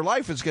your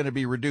life is going to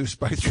be reduced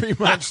by 3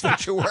 months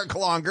that you work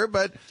longer.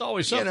 But it's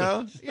always something. You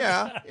know,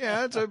 yeah,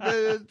 it's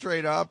a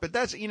trade-off. But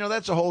that's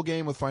the whole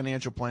game with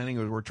financial planning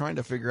is we're trying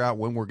to figure out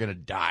when we're going to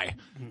die.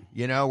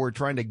 You know, we're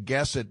trying to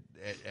guess at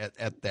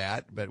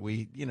that, but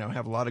we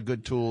have a lot of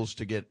good tools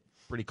to get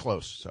pretty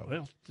close. So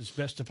well, it's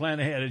best to plan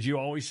ahead, as you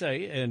always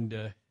say,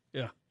 and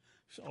yeah,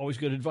 it's always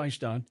good advice,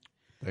 Don.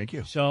 Thank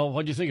you. So,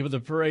 what do you think of the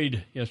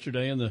parade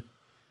yesterday? And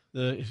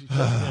it's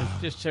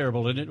just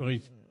terrible, isn't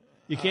it?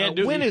 You can't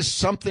do. When is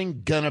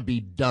something gonna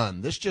be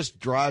done? This just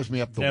drives me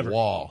up the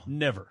wall.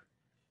 Never.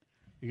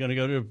 You're gonna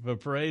go to a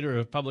parade or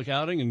a public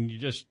outing, and you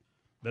just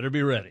better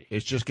be ready.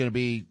 It's just gonna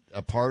be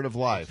a part of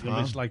life.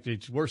 It's like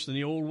it's worse than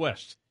the Old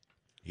West.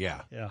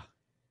 Yeah. Yeah.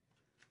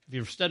 If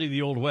you study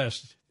the Old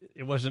West,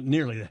 it wasn't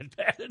nearly that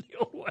bad in the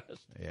Old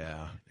West.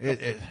 Yeah.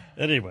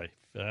 Anyway,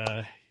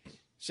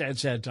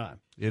 sad time.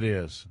 It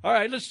is. All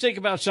right, let's think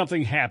about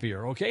something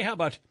happier, okay? How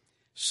about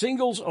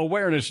Singles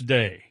Awareness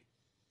Day?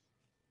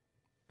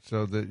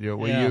 So that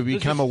you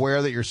become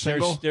aware that you're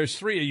single? There's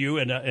 3 of you,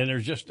 and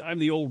there's I'm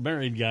the old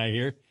married guy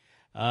here.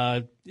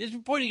 It's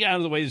pointing out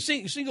of the way that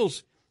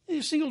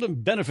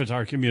singledom benefits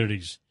our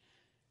communities.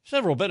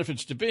 Several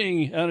benefits to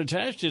being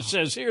unattached. It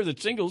says here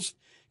that singles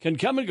can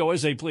come and go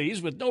as they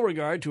please with no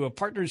regard to a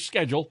partner's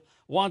schedule,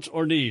 wants,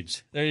 or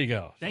needs. There you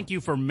go. Thank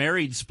you for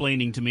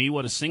married-splaining to me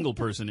what a single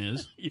person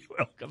is. You're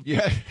welcome.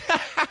 Yeah.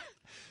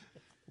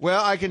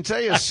 Well, I can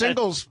tell you,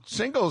 singles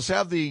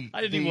have the.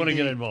 I didn't even want to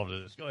get involved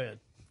in this. Go ahead.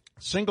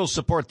 Singles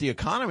support the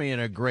economy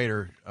in a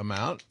greater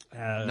amount,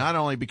 not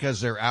only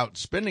because they're out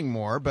spending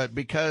more, but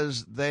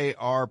because they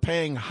are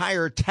paying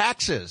higher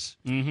taxes.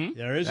 Mm-hmm.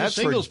 There is That's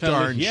a singles for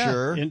darn penalty,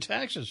 sure. in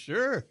taxes,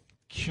 sure.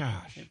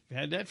 Gosh, we've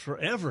had that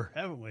forever,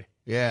 haven't we?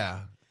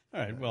 Yeah. All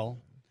right. Well,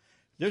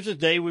 there's a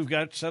day we've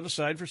got set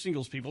aside for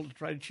singles people to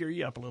try to cheer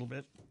you up a little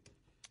bit.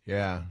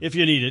 Yeah. If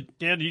you need it.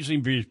 Dad, you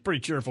seem to be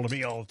pretty cheerful to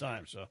me all the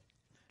time, so.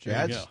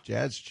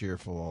 Jad's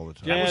cheerful all the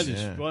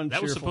time.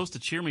 That was supposed to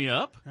cheer me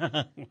up?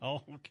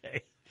 Well,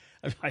 okay.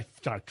 I'm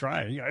not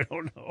trying. I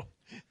don't know.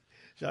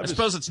 I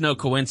suppose it's no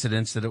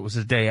coincidence that it was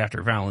the day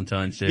after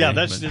Valentine's Day. Yeah,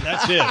 that's it.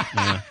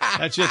 Yeah.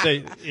 That's it. I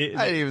didn't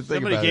even think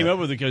somebody about came it. up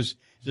with it because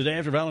it's the day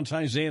after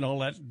Valentine's Day and all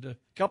that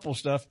couple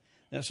stuff.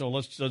 And so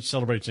let's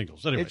celebrate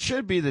singles. Anyway, It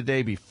should be the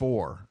day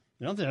before.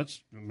 well,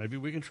 maybe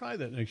we can try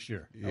that next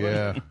year.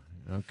 Yeah.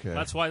 Okay.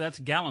 That's why that's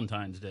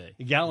Galentine's Day.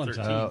 Galentine's.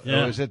 13th.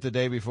 Yeah. Oh, is it the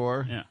day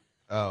before? Yeah.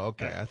 Oh,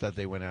 okay. I thought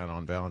they went out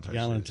on Valentine's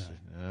Galentine.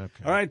 Day.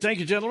 Okay. All right, thank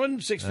you, gentlemen.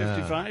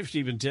 6:55.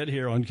 Steve and Ted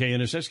here on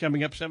KNSS.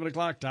 Coming up 7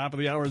 o'clock, top of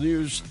the hour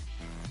news.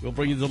 We'll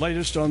bring you the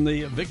latest on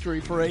the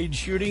Victory Parade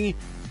shooting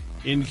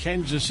in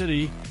Kansas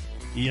City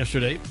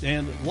yesterday.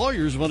 And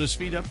lawyers want to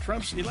speed up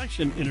Trump's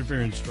election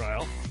interference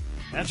trial.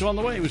 That's on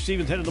the way with Steve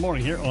and Ted in the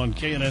morning here on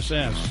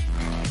KNSS.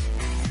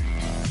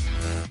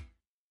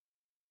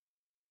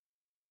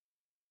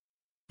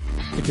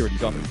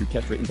 Securities offered through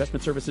Kestra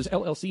Investment Services,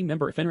 LLC,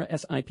 member FINRA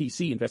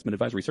SIPC. Investment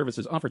advisory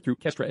services offered through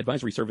Kestra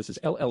Advisory Services,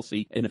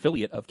 LLC, an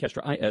affiliate of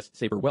Kestra IS.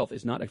 Saber Wealth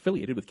is not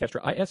affiliated with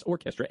Kestra IS or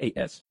Kestra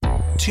AS.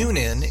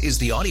 TuneIn is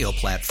the audio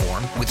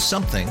platform with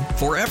something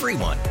for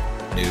everyone.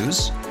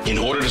 News. In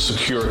order to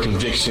secure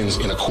convictions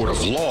in a court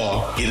of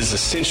law, it is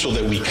essential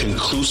that we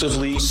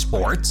conclusively.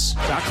 Sports.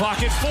 Shot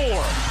clock at 4.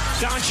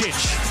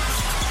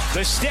 Doncic.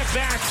 The step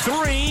back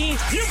 3.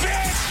 You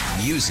bet.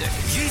 Music.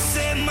 You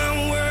set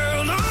my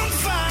world on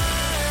fire.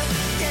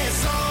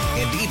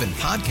 And even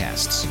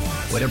podcasts.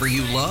 Whatever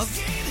you love,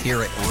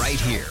 hear it right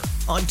here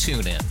on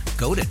TuneIn.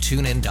 Go to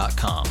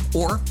TuneIn.com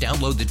or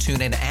download the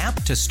TuneIn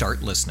app to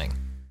start listening.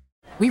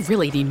 We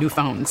really need new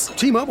phones.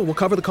 T-Mobile will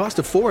cover the cost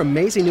of 4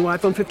 amazing new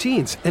iPhone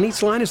 15s, and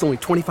each line is only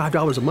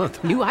 $25 a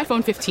month. New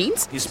iPhone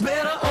 15s? It's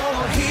better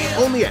over here.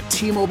 Only at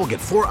T-Mobile, get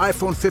 4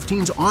 iPhone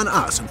 15s on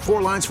us and 4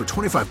 lines for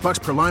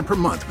 $25 per line per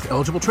month with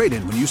eligible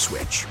trade-in when you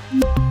switch.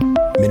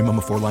 Minimum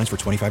of 4 lines for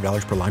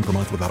 $25 per line per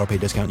month with autopay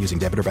discount using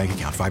debit or bank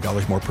account.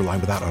 $5 more per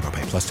line without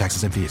autopay, plus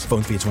taxes and fees.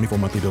 Phone fee at 24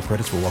 monthly bill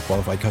credits for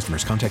well-qualified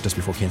customers. Contact us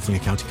before canceling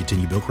account to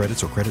continue bill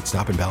credits or credit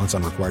stop and balance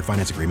on required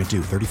finance agreement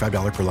due.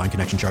 $35 per line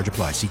connection charge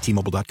applies. See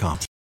T-Mobile.com.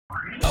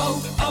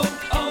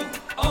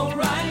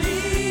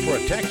 O'Reilly.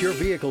 Protect your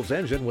vehicle's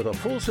engine with a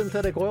full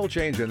synthetic oil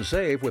change and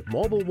save with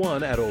Mobil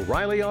 1 at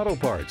O'Reilly Auto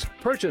Parts.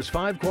 Purchase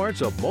 5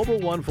 quarts of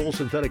Mobil 1 full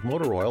synthetic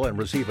motor oil and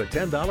receive a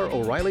 $10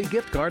 O'Reilly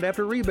gift card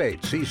after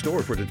rebate. See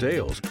store for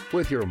details.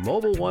 With your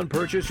Mobil 1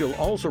 purchase, you'll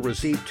also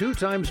receive 2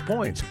 times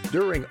points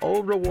during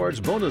O Rewards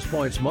Bonus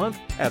Points Month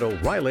at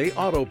O'Reilly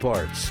Auto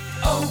Parts.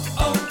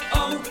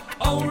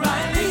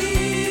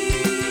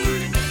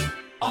 O'Reilly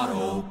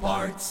Auto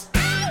Parts.